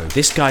tomorrow.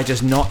 This guy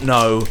does not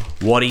know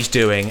what he's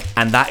doing,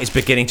 and that is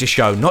beginning to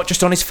show, not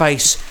just on his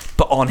face,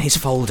 but on his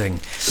folding.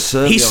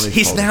 Certainly on his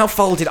He's folding. now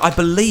folded, I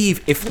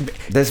believe, if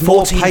There's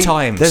 14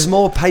 times. There's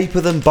more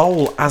paper than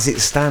bowl as it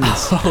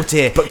stands. Oh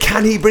dear. But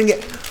can he bring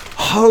it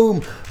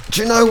home?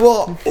 Do you know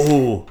what?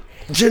 Oh.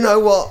 Do you know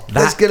what?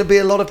 There's going to be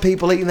a lot of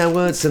people eating their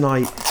words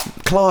tonight.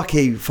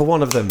 Clarkey, for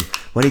one of them,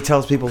 when he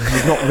tells people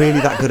he's not really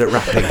that good at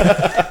rapping.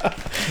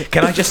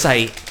 Can I just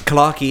say,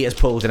 Clarkey has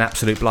pulled an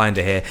absolute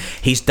blinder here.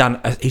 He's done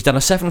a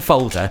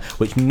 7-folder,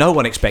 which no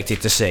one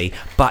expected to see,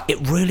 but it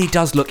really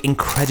does look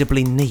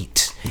incredibly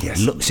neat.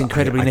 Yes, It looks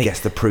incredibly I neat. guess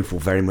the proof will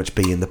very much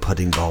be in the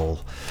pudding bowl.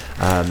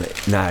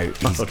 Now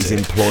he's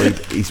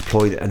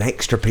employed an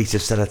extra piece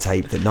of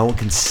sellotape that no one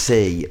can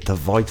see, the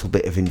vital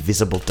bit of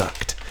invisible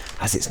duct,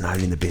 as it's known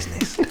in the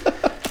business.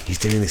 He's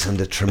doing this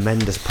under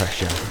tremendous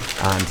pressure,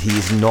 and he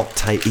is not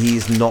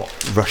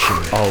rushing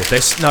it. Oh,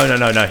 there's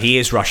no. He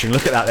is rushing.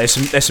 Look at that.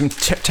 There's some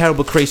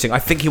terrible creasing. I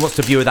think he wants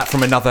to view that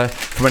from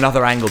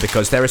another angle,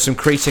 because there is some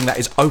creasing that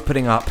is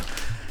opening up.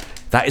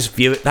 That is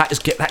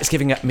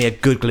giving me a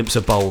good glimpse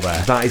of bowl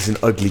there. That is an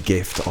ugly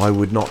gift. I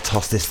would not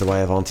toss this the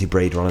way of Auntie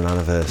Breeder on an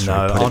anniversary.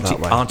 No, put it that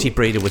way. Auntie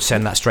Breeder would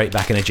send that straight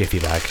back in a jiffy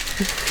bag.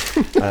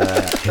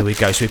 Here we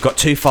go. So we've got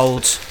 2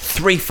 folds,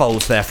 3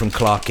 folds there from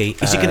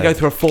Clarkey. Is he going to go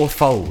through a 4th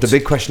fold? The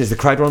big question is, the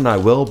crowd want to know,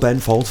 will Ben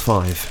fold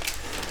 5?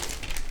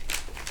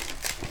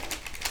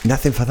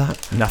 Nothing for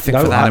that. Nothing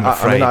for that, I'm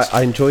afraid.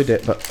 I enjoyed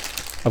it,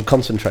 but I'm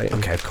concentrating.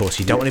 Okay, of course,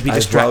 you don't want to be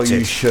As distracted. well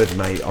you should,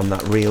 mate, on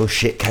that real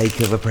shit cake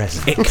of a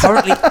present. It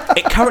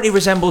currently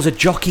resembles a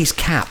jockey's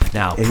cap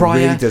now. It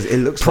prior really does. It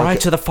looks prior like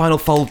to the final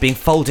fold being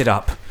folded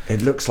up.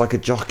 It looks like a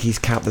jockey's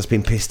cap that's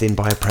been pissed in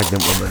by a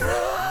pregnant woman.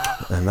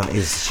 And that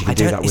is, she can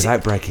do that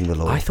without breaking the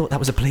law. I thought that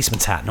was a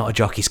policeman's hat, not a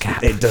jockey's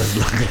cap. It does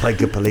look like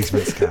a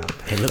policeman's cap.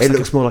 It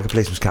looks more like a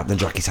policeman's cap than a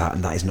jockey's hat,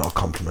 and that is not a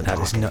compliment.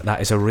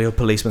 That is a real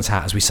policeman's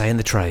hat, as we say in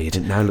the trade.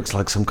 It now looks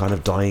like some kind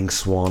of dying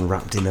swan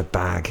wrapped in a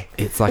bag.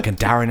 It's like a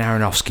Darren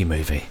Aronofsky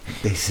movie.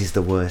 This is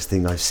the worst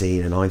thing I've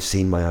seen, and I've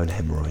seen my own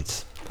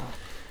hemorrhoids.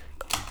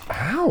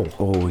 How?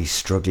 Oh, he's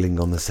struggling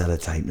on the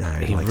sellotape now.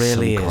 He like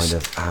really some is.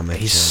 Kind of amateur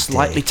He's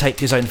slightly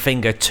taped his own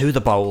finger to the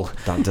bowl.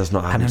 That does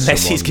not happen. And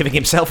unless he's giving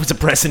himself as a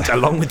present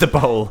along with the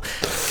bowl.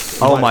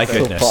 Oh my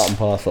goodness. Part and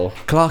parcel.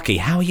 Clarky,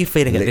 how are you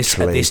feeling at this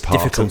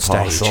difficult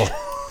stage?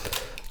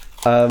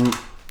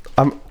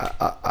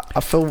 I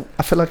feel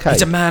okay.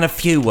 He's a man of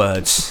few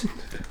words.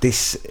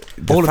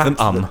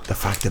 The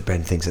fact that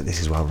Ben thinks that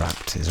this is well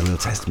wrapped is a real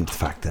testament to the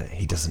fact that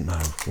he doesn't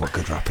know what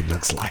good wrapping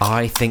looks like.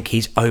 I think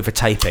he's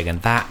over-taping, and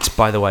that,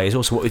 by the way, is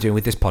also what we're doing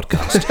with this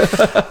podcast.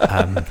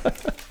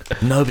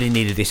 Nobody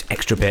needed this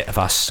extra bit of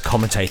us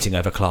commentating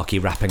over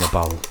Clarky wrapping a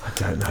bowl. I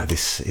don't know,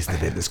 this is the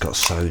bit that's got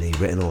Sony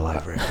written all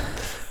over it.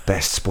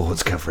 Best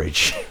sports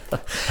coverage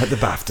at the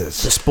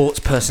BAFTAs. The Sports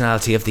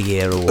Personality of the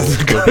Year award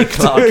will be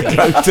Clarky.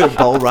 Go to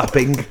bowl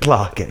wrapping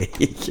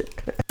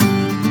Clarky.